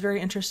thought it was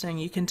very interesting.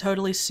 You can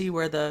totally see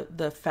where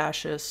the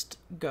fascist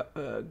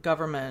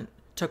government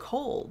took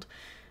hold.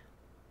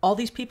 All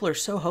these people are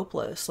so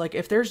hopeless. Like,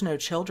 if there's no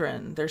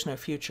children, there's no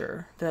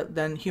future.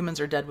 Then humans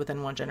are dead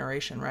within one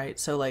generation, right?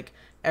 So, like,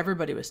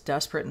 everybody was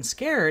desperate and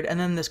scared. And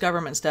then this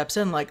government steps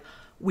in, like,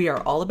 we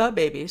are all about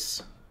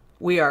babies.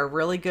 We are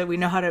really good. We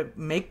know how to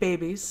make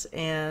babies.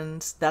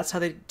 And that's how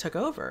they took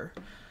over.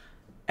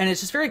 And it's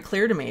just very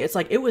clear to me. It's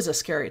like, it was a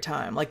scary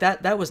time. Like,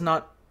 that was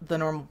not the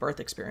normal birth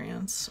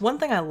experience. One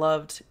thing I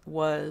loved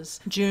was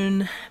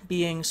June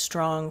being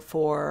strong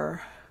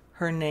for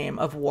her name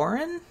of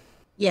Warren.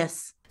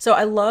 Yes. So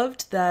I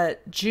loved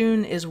that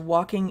June is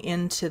walking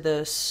into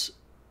this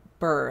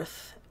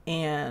birth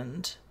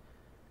and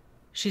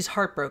she's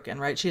heartbroken,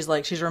 right? She's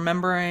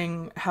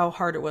remembering how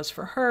hard it was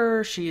for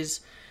her. She's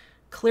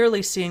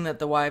clearly seeing that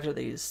the wives are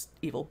these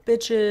evil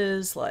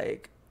bitches,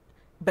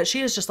 but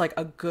she is just like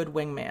a good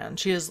wingman.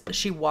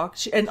 She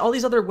walks, and all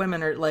these other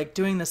women are like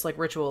doing this like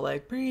ritual,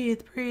 like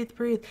breathe, breathe,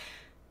 breathe.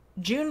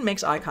 June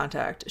makes eye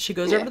contact. She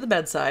goes over to the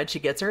bedside. She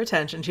gets her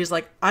attention. She's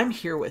like, I'm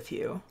here with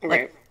you. Right.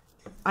 Like,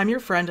 I'm your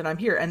friend and I'm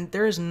here. And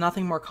there is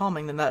nothing more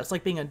calming than that. It's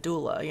like being a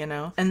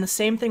doula, And the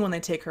same thing when they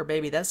take her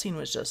baby. That scene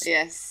was just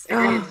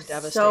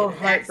devastating. So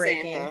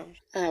heartbreaking.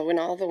 When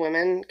all the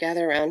women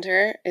gather around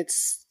her,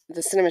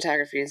 the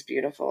cinematography is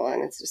beautiful,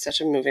 and it's just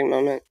such a moving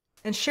moment.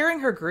 And sharing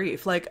her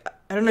grief. Like,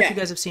 I don't know if you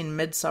guys have seen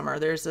Midsummer.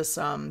 There's this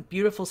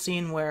beautiful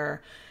scene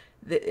where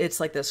it's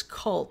like this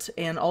cult,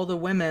 and all the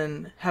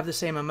women have the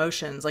same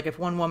emotions. Like, if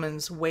one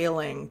woman's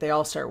wailing, they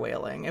all start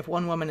wailing. If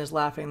one woman is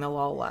laughing, they'll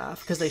all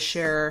laugh, because they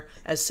share,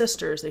 as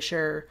sisters, they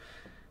share,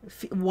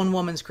 one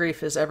woman's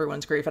grief is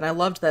everyone's grief. And I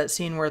loved that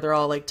scene where they're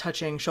all like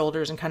touching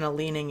shoulders and kind of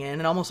leaning in.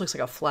 It almost looks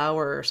like a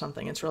flower or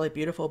something. It's really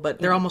beautiful, but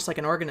they're almost like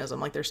an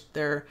organism. Like,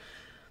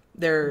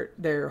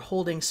 they're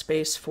holding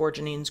space for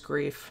Janine's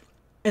grief.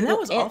 And that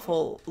was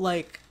awful.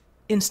 Like,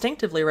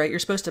 instinctively, right? You're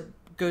supposed to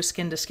go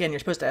skin to skin. You're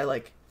supposed to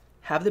like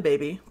have the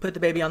baby, put the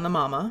baby on the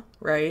mama,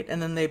 right?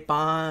 And then they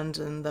bond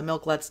and the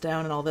milk lets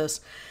down and all this.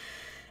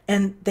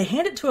 And they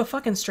hand it to a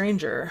fucking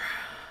stranger.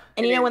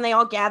 And when they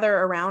all gather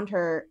around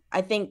her,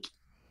 I think,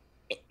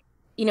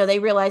 they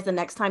realize the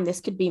next time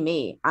this could be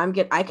me.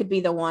 I could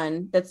be the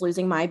one that's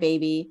losing my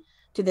baby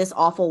to this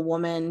awful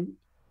woman,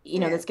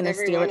 that's going to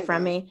steal it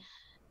from me.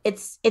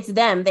 It's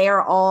them. They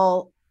are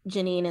all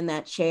Janine in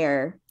that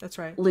chair. That's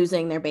right.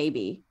 Losing their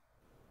baby.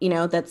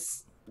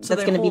 That's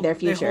going to be their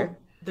future.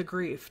 The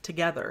grief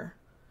together.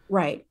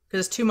 Right.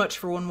 Because it's too much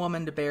for one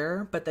woman to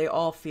bear, but they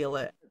all feel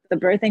it. The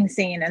birthing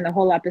scene and the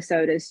whole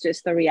episode is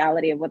just the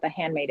reality of what the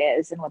handmaid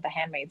is and what the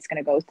handmaid's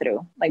going to go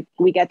through. Like,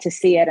 we get to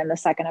see it in the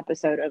second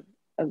episode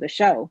of the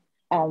show.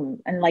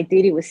 And like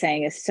Dee Dee was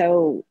saying, it's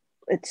so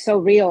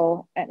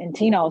real. And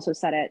Tina also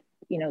said it,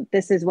 you know,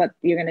 this is what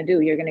you're going to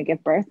do. You're going to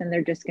give birth and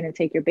they're just going to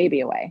take your baby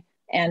away.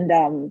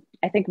 And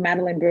I think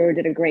Madeline Brewer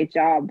did a great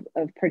job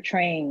of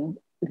portraying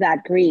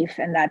that grief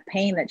and that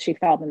pain that she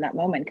felt in that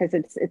moment, because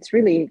it's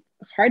really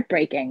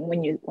heartbreaking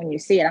when you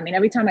see it. I mean,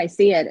 every time I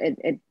see it,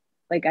 it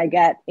like I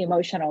get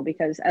emotional,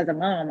 because as a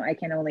mom, I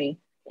can only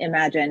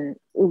imagine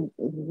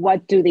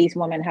what do these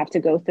women have to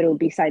go through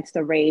besides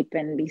the rape,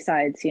 and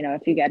besides, you know,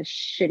 if you get a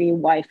shitty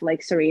wife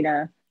like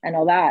Serena and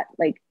all that,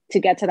 like to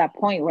get to that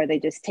point where they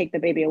just take the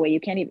baby away.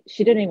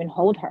 She didn't even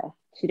hold her.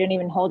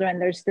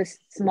 And there's this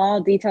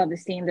small detail of the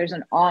scene. There's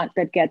an aunt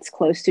that gets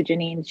close to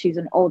Janine. She's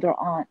an older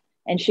aunt,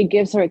 and she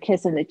gives her a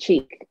kiss in the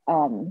cheek.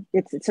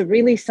 It's a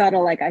really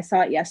subtle, like I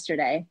saw it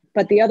yesterday,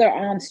 but the other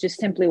aunts just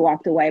simply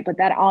walked away, but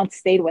that aunt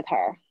stayed with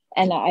her.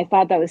 And I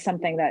thought that was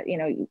something that, you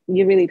know,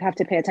 you really have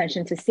to pay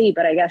attention to see,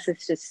 but I guess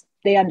it's just,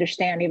 they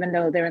understand, even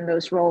though they're in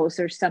those roles,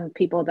 there's some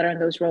people that are in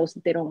those roles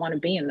that they don't want to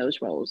be in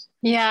those roles.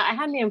 Yeah, I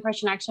had the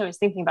impression, actually, I was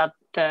thinking about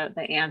the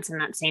aunts in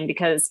that scene,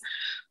 because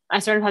I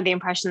sort of had the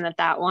impression that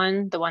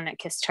the one that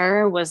kissed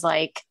her was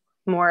like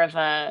more of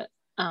a,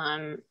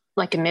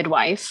 like a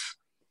midwife.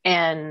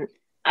 And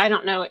I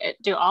don't know,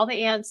 do all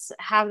the aunts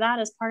have that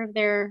as part of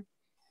their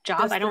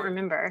job? I don't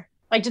remember.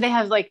 Like, do they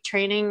have like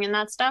training and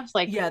that stuff?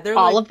 Like, yeah, they're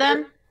all of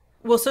them?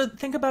 Well, so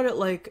think about it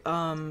like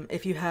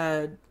if you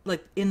had,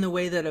 like, in the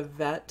way that a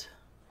vet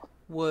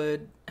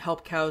would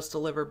help cows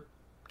deliver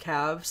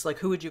calves, like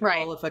who would you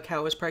call if a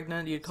cow was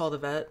pregnant? You'd call the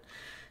vet.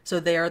 So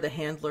they are the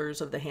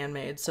handlers of the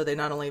handmaids. So they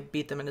not only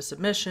beat them into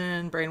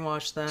submission,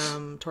 brainwash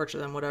them, torture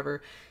them,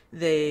 whatever.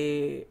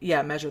 They,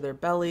 measure their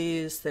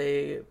bellies.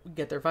 They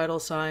get their vital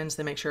signs.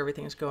 They make sure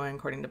everything is going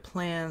according to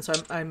plan. So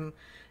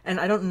and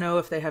I don't know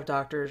if they have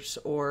doctors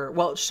or,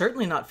 well,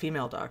 certainly not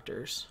female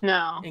doctors.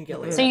 No. In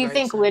Gilead. So you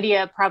think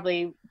Lydia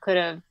probably could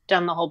have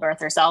done the whole birth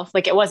herself?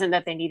 Like, it wasn't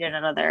that they needed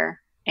another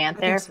aunt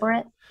there for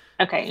it?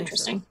 Okay,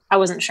 interesting. So. I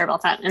wasn't sure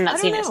about that. In that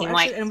scene, it seemed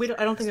like... And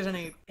I don't think there's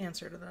any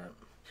answer to that.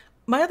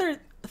 My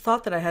other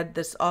thought that I had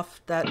this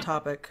off that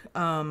topic,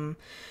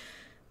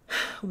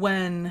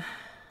 when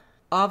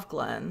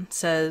Ovglen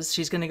says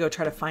she's going to go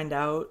try to find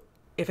out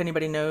if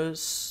anybody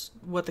knows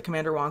what the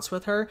commander wants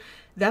with her,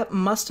 that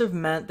must have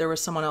meant there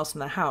was someone else in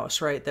the house,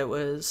 right, that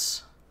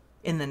was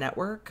in the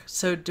network.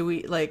 So do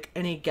we, like,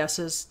 any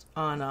guesses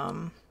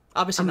on,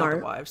 obviously not the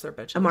wives, they're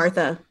bitches.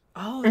 Martha.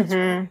 Oh, that's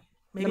right.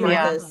 Maybe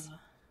Martha's.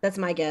 That's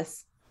my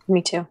guess.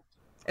 Me too.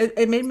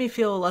 It made me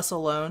feel less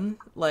alone.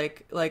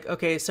 Like,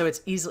 okay, so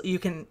it's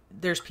easy.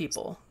 There's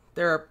people.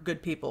 There are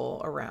good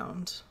people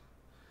around.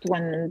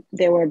 When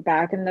they were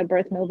back in the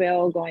birth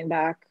mobile, going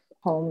back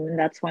home, and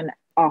that's when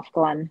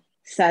Offglen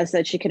says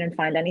that she couldn't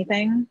find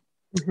anything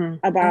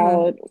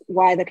about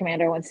why the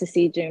commander wants to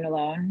see June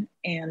alone.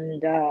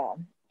 And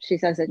she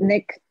says that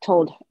Nick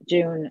told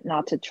June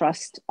not to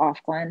trust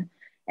Offglen.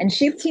 And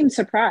she seemed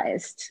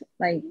surprised.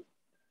 Like,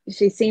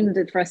 she seemed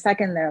for a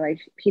second there, like,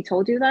 he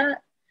told you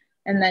that?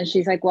 And then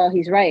she's like, well,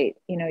 he's right.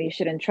 You know, you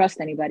shouldn't trust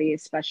anybody,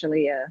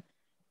 especially a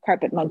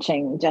carpet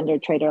munching gender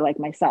traitor like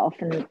myself.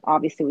 And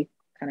obviously we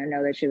kind of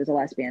know that she was a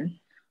lesbian.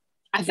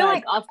 I feel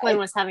like Offglen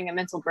was having a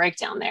mental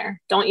breakdown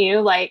there, don't you?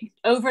 Like,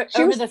 over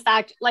the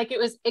fact, like, it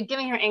was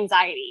giving her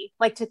anxiety,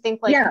 like, to think,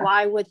 like,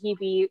 why would he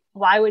be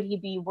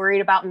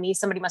worried about me?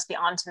 Somebody must be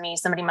onto me.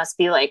 Somebody must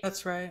be like,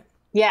 that's right.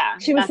 Yeah.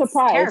 She was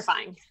surprised.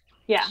 Terrifying.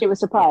 Yeah. She was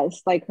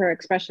surprised. Like, her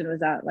expression was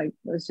that, like,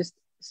 it was just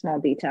a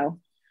small detail.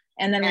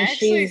 And then I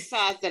actually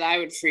thought that I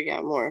would freak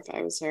out more if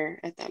I was her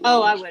at that moment.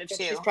 Oh, I would have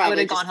too. I would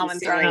have gone home and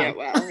thrown up.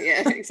 Well,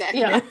 yeah,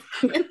 exactly.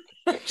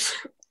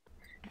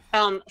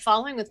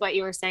 Following with what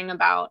you were saying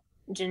about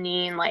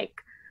Janine,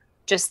 like,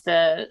 just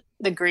the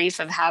grief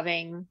of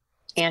having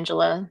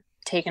Angela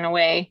taken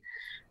away,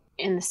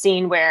 in the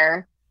scene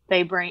where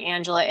they bring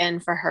Angela in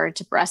for her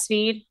to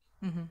breastfeed.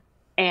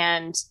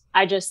 And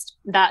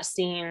that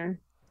scene,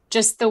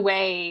 just the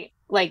way,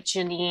 like,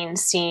 Janine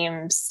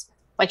seems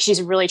like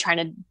she's really trying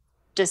to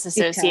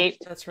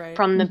disassociate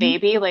from the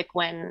baby, like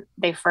when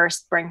they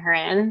first bring her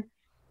in,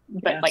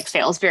 but like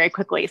fails very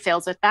quickly,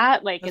 fails at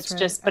that. Like, it's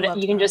just, but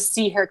you can just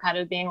see her kind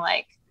of being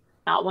like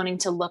not wanting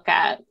to look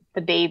at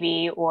the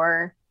baby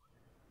or,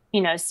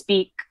 you know,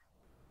 speak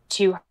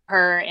to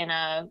her in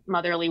a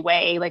motherly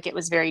way. Like, it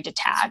was very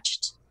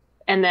detached.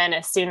 And then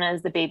as soon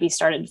as the baby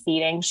started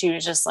feeding, she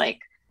was just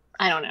like,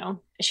 I don't know,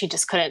 she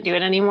just couldn't do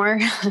it anymore.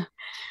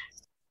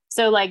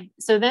 So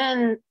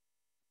then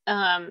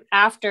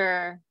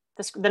after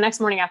the next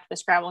morning after the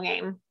Scrabble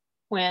game,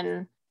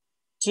 when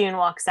June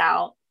walks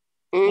out,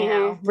 you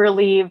know,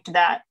 relieved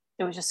that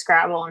it was just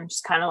Scrabble and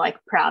just kind of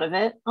like proud of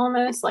it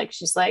almost. Like,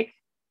 she's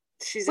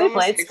we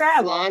played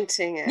Scrabble.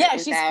 Flaunting it. Yeah,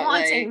 she's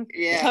flaunting.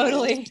 Like,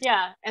 totally.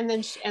 Yeah. And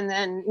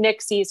then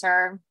Nick sees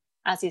her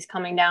as he's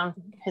coming down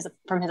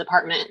from his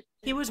apartment.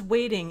 He was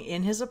waiting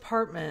in his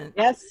apartment.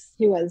 Yes,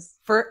 he was.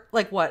 For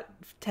like what,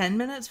 10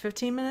 minutes,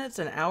 15 minutes,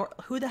 an hour?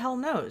 Who the hell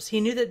knows?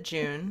 He knew that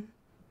June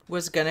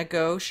was gonna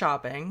go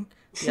shopping.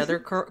 The other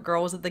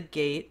girl was at the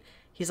gate.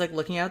 He's like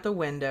looking out the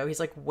window. He's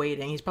like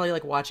waiting. He's probably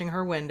like watching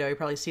her window. He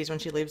probably sees when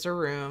she leaves her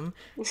room.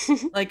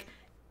 Like,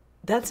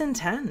 that's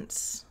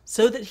intense.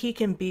 So that he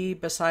can be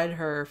beside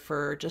her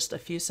for just a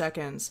few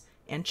seconds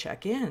and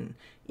check in.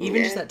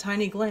 Even just that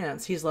tiny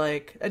glance. He's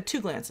like,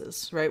 2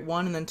 glances, right?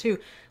 1 and then 2.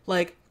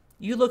 Like,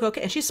 you look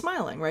okay. And she's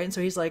smiling, right? And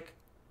so he's like,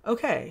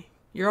 okay,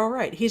 you're all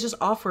right. He's just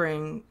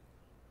offering.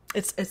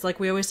 It's like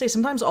we always say,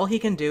 sometimes all he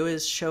can do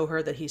is show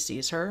her that he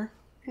sees her.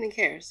 And he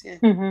cares, yeah.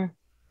 Mm-hmm.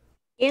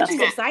 And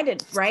she's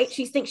excited, right?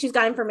 She thinks she's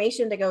got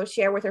information to go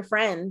share with her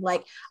friend.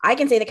 Like, I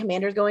can say the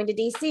commander's going to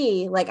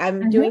DC. Like,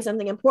 I'm doing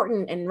something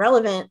important and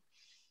relevant.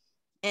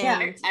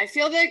 And I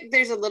feel like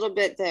there's a little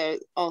bit, though,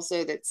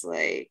 also that's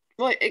like,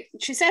 well,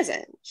 she says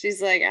it.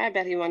 She's like, I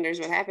bet he wonders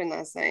what happened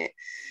last night.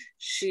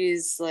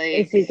 She's like,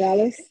 Is he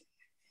jealous?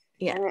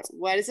 Yeah.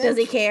 What is it? Does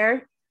he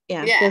care?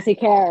 Yeah. Does he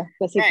care?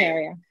 Does he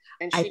care? Yeah.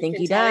 And I think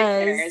he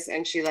does. Cares,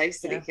 and she likes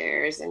that he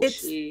cares. And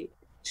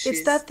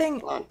it's that thing.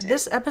 Flaunting.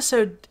 This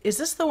episode, is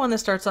this the one that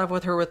starts off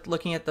with her with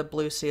looking at the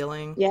blue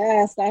ceiling?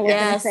 Yes, I was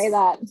going to say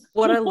that.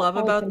 What I love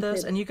about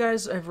this, and you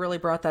guys have really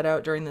brought that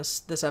out during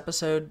this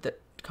episode, that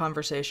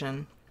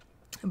conversation,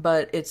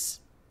 but it's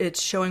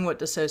showing what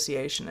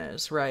dissociation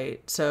is,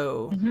 right?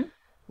 So,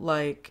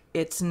 like,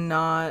 it's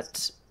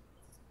not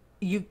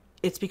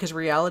it's because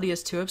reality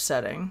is too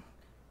upsetting,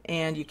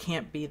 and you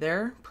can't be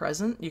there,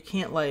 present. You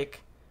can't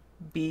like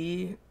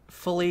be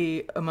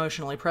fully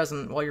emotionally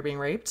present while you're being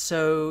raped.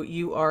 So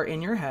you are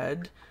in your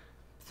head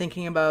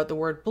thinking about the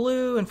word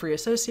blue and free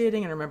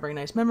associating and remembering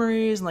nice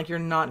memories, and like you're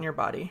not in your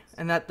body.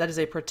 And that is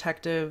a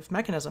protective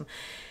mechanism.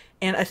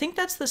 And I think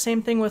that's the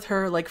same thing with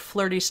her like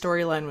flirty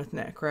storyline with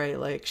Nick, right?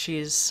 Like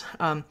she's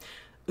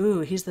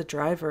he's the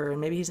driver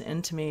and maybe he's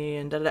into me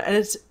and da-da-da. And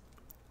it's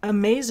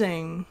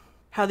amazing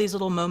how these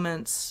little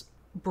moments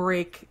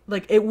break.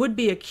 Like, it would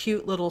be a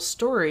cute little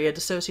story, a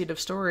dissociative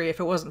story, if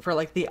it wasn't for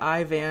like the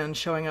I van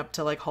showing up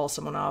to like haul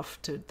someone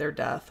off to their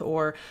death,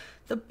 or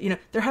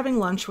they're having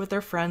lunch with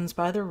their friends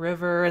by the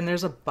river and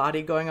there's a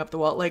body going up the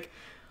wall. Like,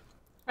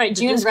 right,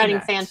 June's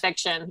writing fan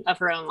fiction of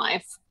her own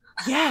life.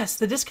 Yes,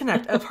 the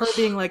disconnect of her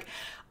being like,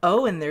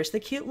 oh, and there's the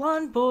cute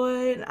lawn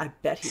boy, and I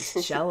bet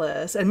he's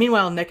jealous. And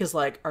meanwhile, Nick is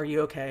like, are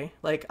you okay?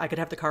 Like, I could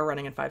have the car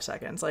running in 5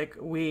 seconds. Like,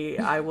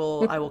 I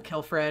will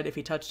kill Fred if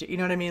he touched you. You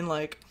know what I mean?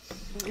 Like,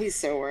 he's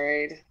so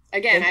worried.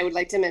 Again, I would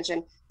like to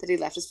mention that he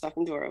left his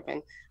fucking door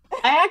open.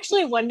 I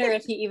actually wonder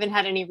if he even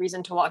had any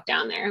reason to walk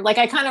down there. Like,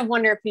 I kind of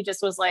wonder if he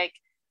just was like,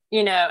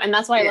 and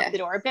that's why I left the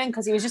door open,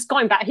 because he was just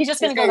going back. He's just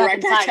going to go back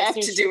inside up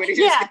to do what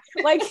he was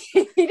doing. Like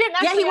he didn't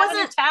actually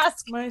have a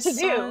task to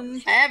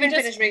do. I haven't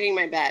finished making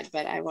my bed,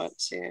 but I want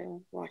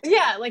to walk.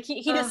 Yeah, like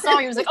he just saw.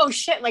 He was like, oh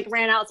shit! Like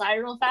ran outside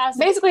real fast.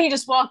 Basically, he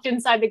just walked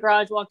inside the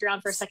garage, walked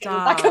around for a second,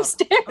 and went back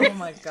upstairs. Oh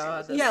my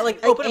god! Yeah,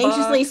 like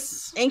anxiously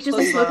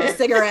smoked a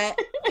cigarette,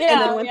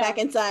 and then went back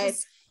inside.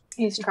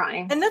 He's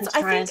trying. And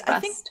I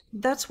think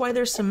that's why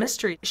there's some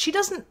mystery. She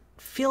doesn't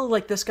feel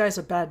like this guy's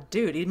a bad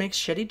dude. He makes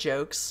shitty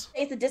jokes.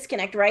 It's a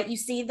disconnect, right? You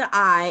see the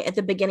eye at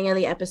the beginning of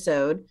the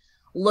episode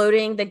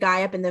loading the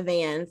guy up in the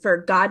van for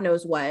God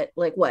knows what,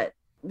 like what,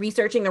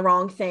 researching the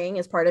wrong thing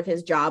as part of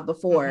his job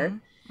before.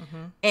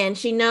 And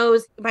she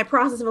knows by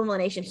process of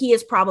elimination, he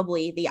is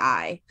probably the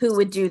eye who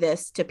would do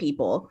this to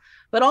people.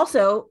 But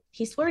also,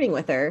 he's flirting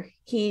with her.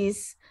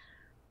 He's,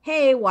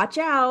 hey, watch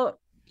out.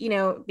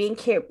 Being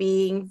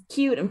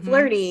cute and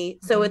flirty.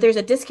 So if there's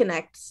a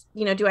disconnect,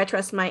 do I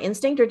trust my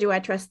instinct or do I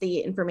trust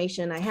the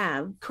information I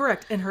have?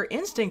 Correct. And her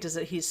instinct is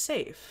that he's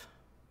safe.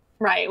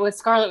 Right. What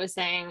Scarlett was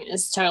saying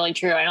is totally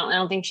true. I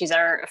don't think she's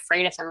ever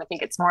afraid of him. I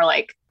think it's more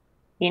like,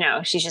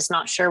 she's just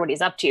not sure what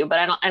he's up to. But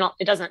I don't.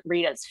 It doesn't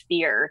read as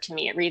fear to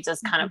me. It reads as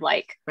kind of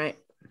like, right,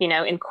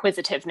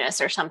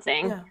 inquisitiveness or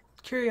something. Yeah,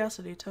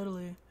 curiosity.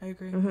 Totally, I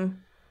agree.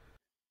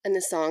 And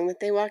the song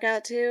that they walk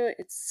out to,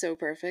 it's so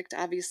perfect.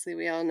 Obviously,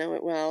 we all know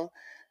it well.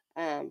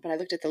 But I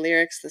looked at the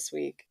lyrics this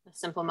week. The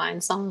Simple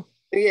Minds song.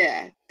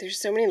 Yeah. There's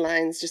so many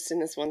lines just in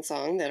this one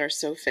song that are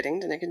so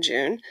fitting to Nick and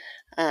June.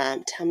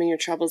 Tell me your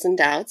troubles and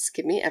doubts.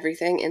 Give me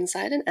everything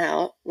inside and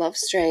out. Love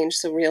strange,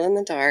 so real in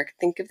the dark.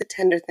 Think of the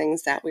tender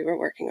things that we were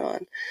working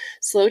on.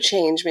 Slow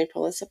change may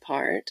pull us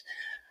apart.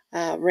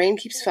 Rain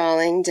keeps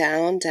falling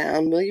down,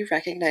 down. Will you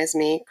recognize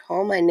me?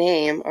 Call my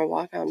name or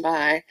walk on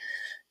by.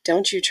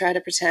 Don't you try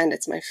to pretend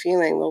it's my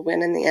feeling. We'll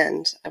win in the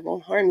end. I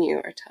won't harm you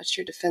or touch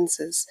your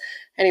defenses.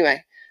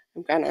 Anyway,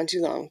 I've gone on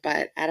too long,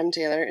 but Adam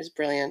Taylor is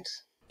brilliant.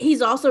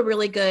 He's also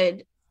really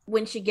good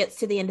when she gets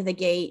to the end of the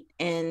gate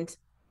and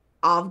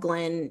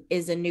Ovglen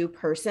is a new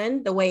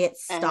person, the way it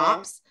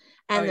stops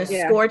and the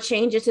score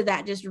changes to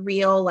that just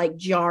real, like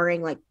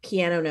jarring, like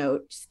piano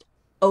notes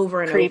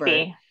over and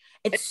creepy. Over.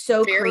 It's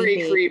so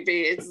very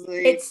creepy. It's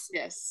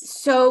like,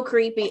 so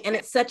creepy. And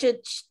it's such a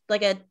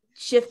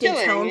shifting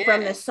tone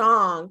from the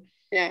song.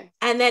 Yeah.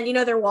 And then,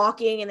 they're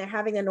walking and they're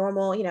having a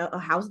normal, oh,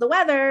 how's the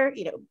weather,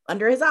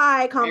 under his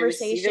eye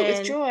conversation. I receive it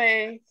with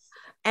joy.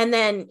 And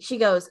then she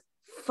goes,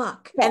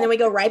 fuck. And then we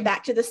go right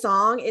back to the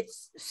song.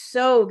 It's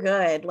so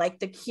good. Like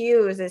the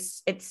cues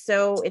it's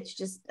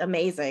just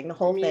amazing. The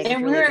whole thing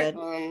is really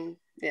good.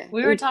 Yeah.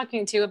 We were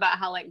talking too about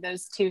how like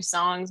those two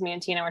songs, me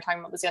and Tina were talking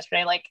about this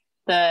yesterday, like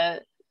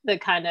the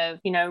kind of,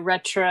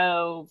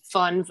 retro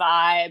fun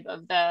vibe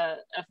of the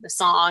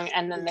song,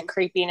 and then the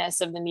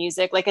creepiness of the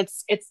music. Like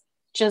it's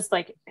just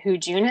like who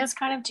June is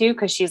kind of too,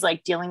 because she's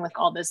like dealing with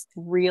all this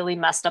really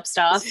messed up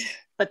stuff,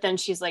 but then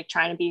she's like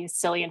trying to be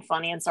silly and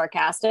funny and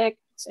sarcastic.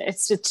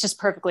 It's just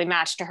perfectly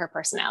matched to her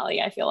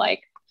personality, I feel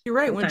like. You're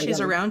right. When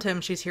she's around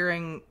him, she's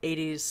hearing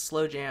 80s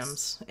slow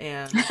jams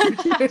and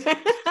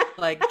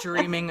like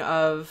dreaming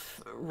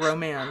of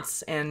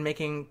romance and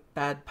making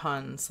bad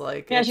puns.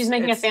 Like, yeah, she's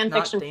making a fan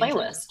fiction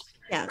playlist.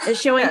 Yeah, it's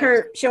showing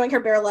her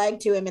bare leg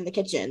to him in the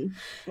kitchen.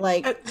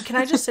 Like, can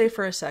I just say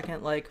for a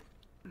second, like,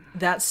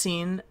 that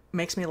scene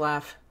makes me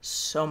laugh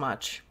so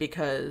much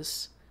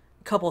because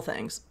a couple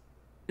things.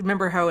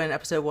 Remember how in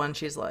episode 1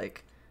 she's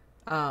like,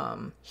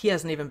 he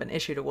hasn't even been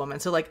issued a woman.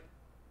 So like,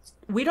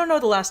 we don't know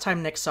the last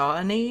time Nick saw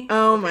a knee.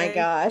 Oh my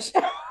gosh.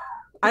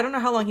 I don't know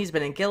how long he's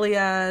been in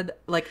Gilead.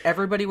 Like,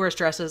 everybody wears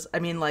dresses. I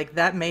mean, like,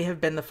 that may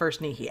have been the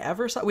first knee he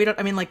ever saw.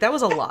 That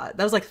was a lot.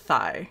 That was like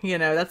thigh,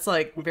 that's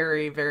like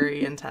very,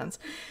 very intense.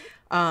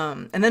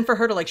 And then for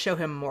her to like show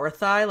him more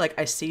thigh, like,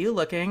 I see you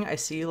looking, I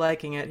see you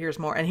liking it, here's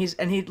more. And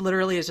he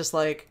literally is just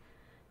like,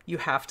 you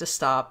have to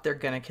stop, they're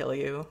gonna kill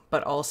you.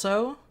 But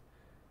also,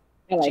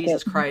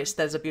 Jesus Christ,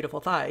 that's a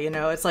beautiful thigh,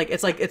 It's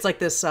like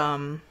this,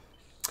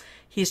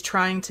 he's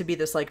trying to be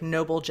this like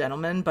noble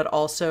gentleman, but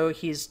also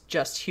he's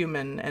just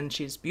human and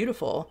she's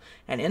beautiful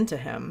and into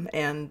him.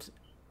 And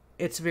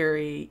it's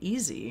very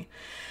easy.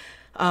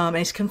 And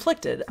he's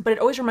conflicted, but it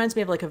always reminds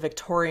me of like a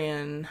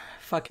Victorian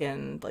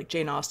fucking like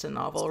Jane Austen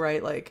novel,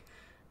 right? Like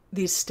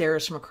these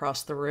stares from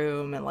across the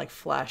room and like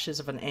flashes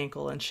of an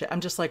ankle and shit.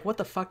 I'm just like, what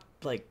the fuck,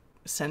 like,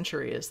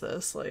 century is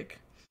this? Like,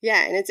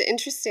 yeah. And it's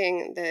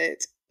interesting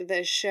that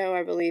the show,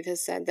 I believe,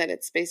 has said that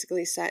it's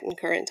basically set in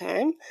current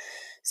time.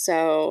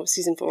 So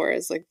season 4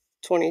 is like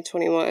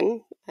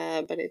 2021,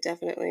 but it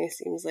definitely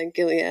seems like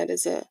Gilead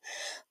is a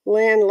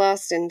land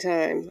lost in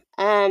time.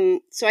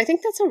 So I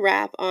think that's a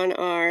wrap on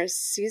our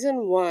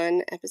season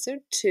 1,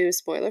 episode 2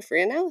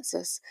 spoiler-free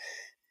analysis.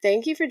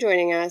 Thank you for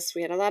joining us.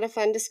 We had a lot of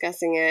fun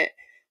discussing it,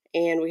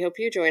 and we hope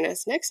you join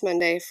us next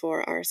Monday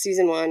for our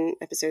season 1,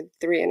 episode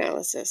 3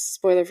 analysis,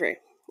 spoiler-free.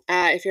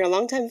 If you're a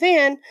longtime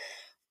fan,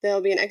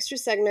 there'll be an extra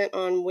segment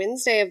on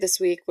Wednesday of this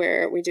week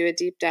where we do a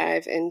deep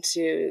dive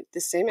into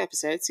the same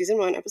episode, season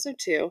 1, episode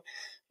 2.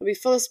 We'll be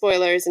full of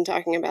spoilers and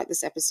talking about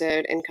this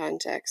episode in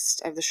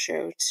context of the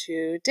show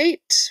to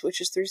date, which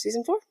is through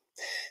season 4.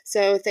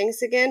 So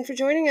thanks again for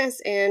joining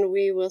us, and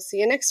we will see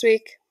you next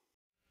week.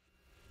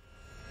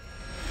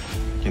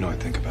 I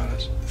think about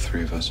us, the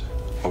 3 of us,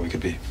 what we could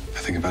be. I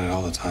think about it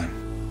all the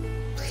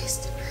time.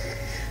 Please.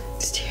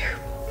 It's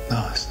terrible.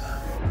 No, it's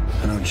not.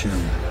 I know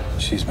June.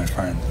 She's my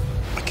friend.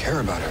 I care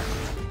about her.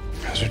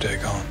 How's your day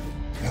going?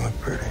 You look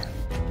pretty.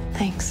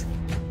 Thanks.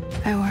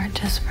 I wore it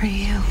just for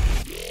you.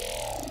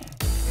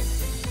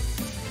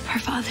 Her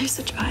father's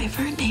a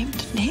driver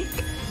named Nick.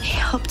 He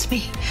helped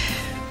me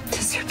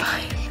to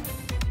survive.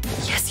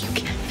 Yes, you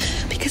can,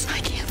 because I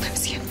can't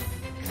lose you.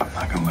 I'm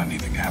not gonna let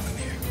anything happen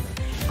to you.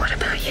 What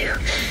about you?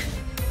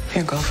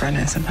 Your girlfriend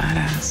is a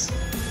badass.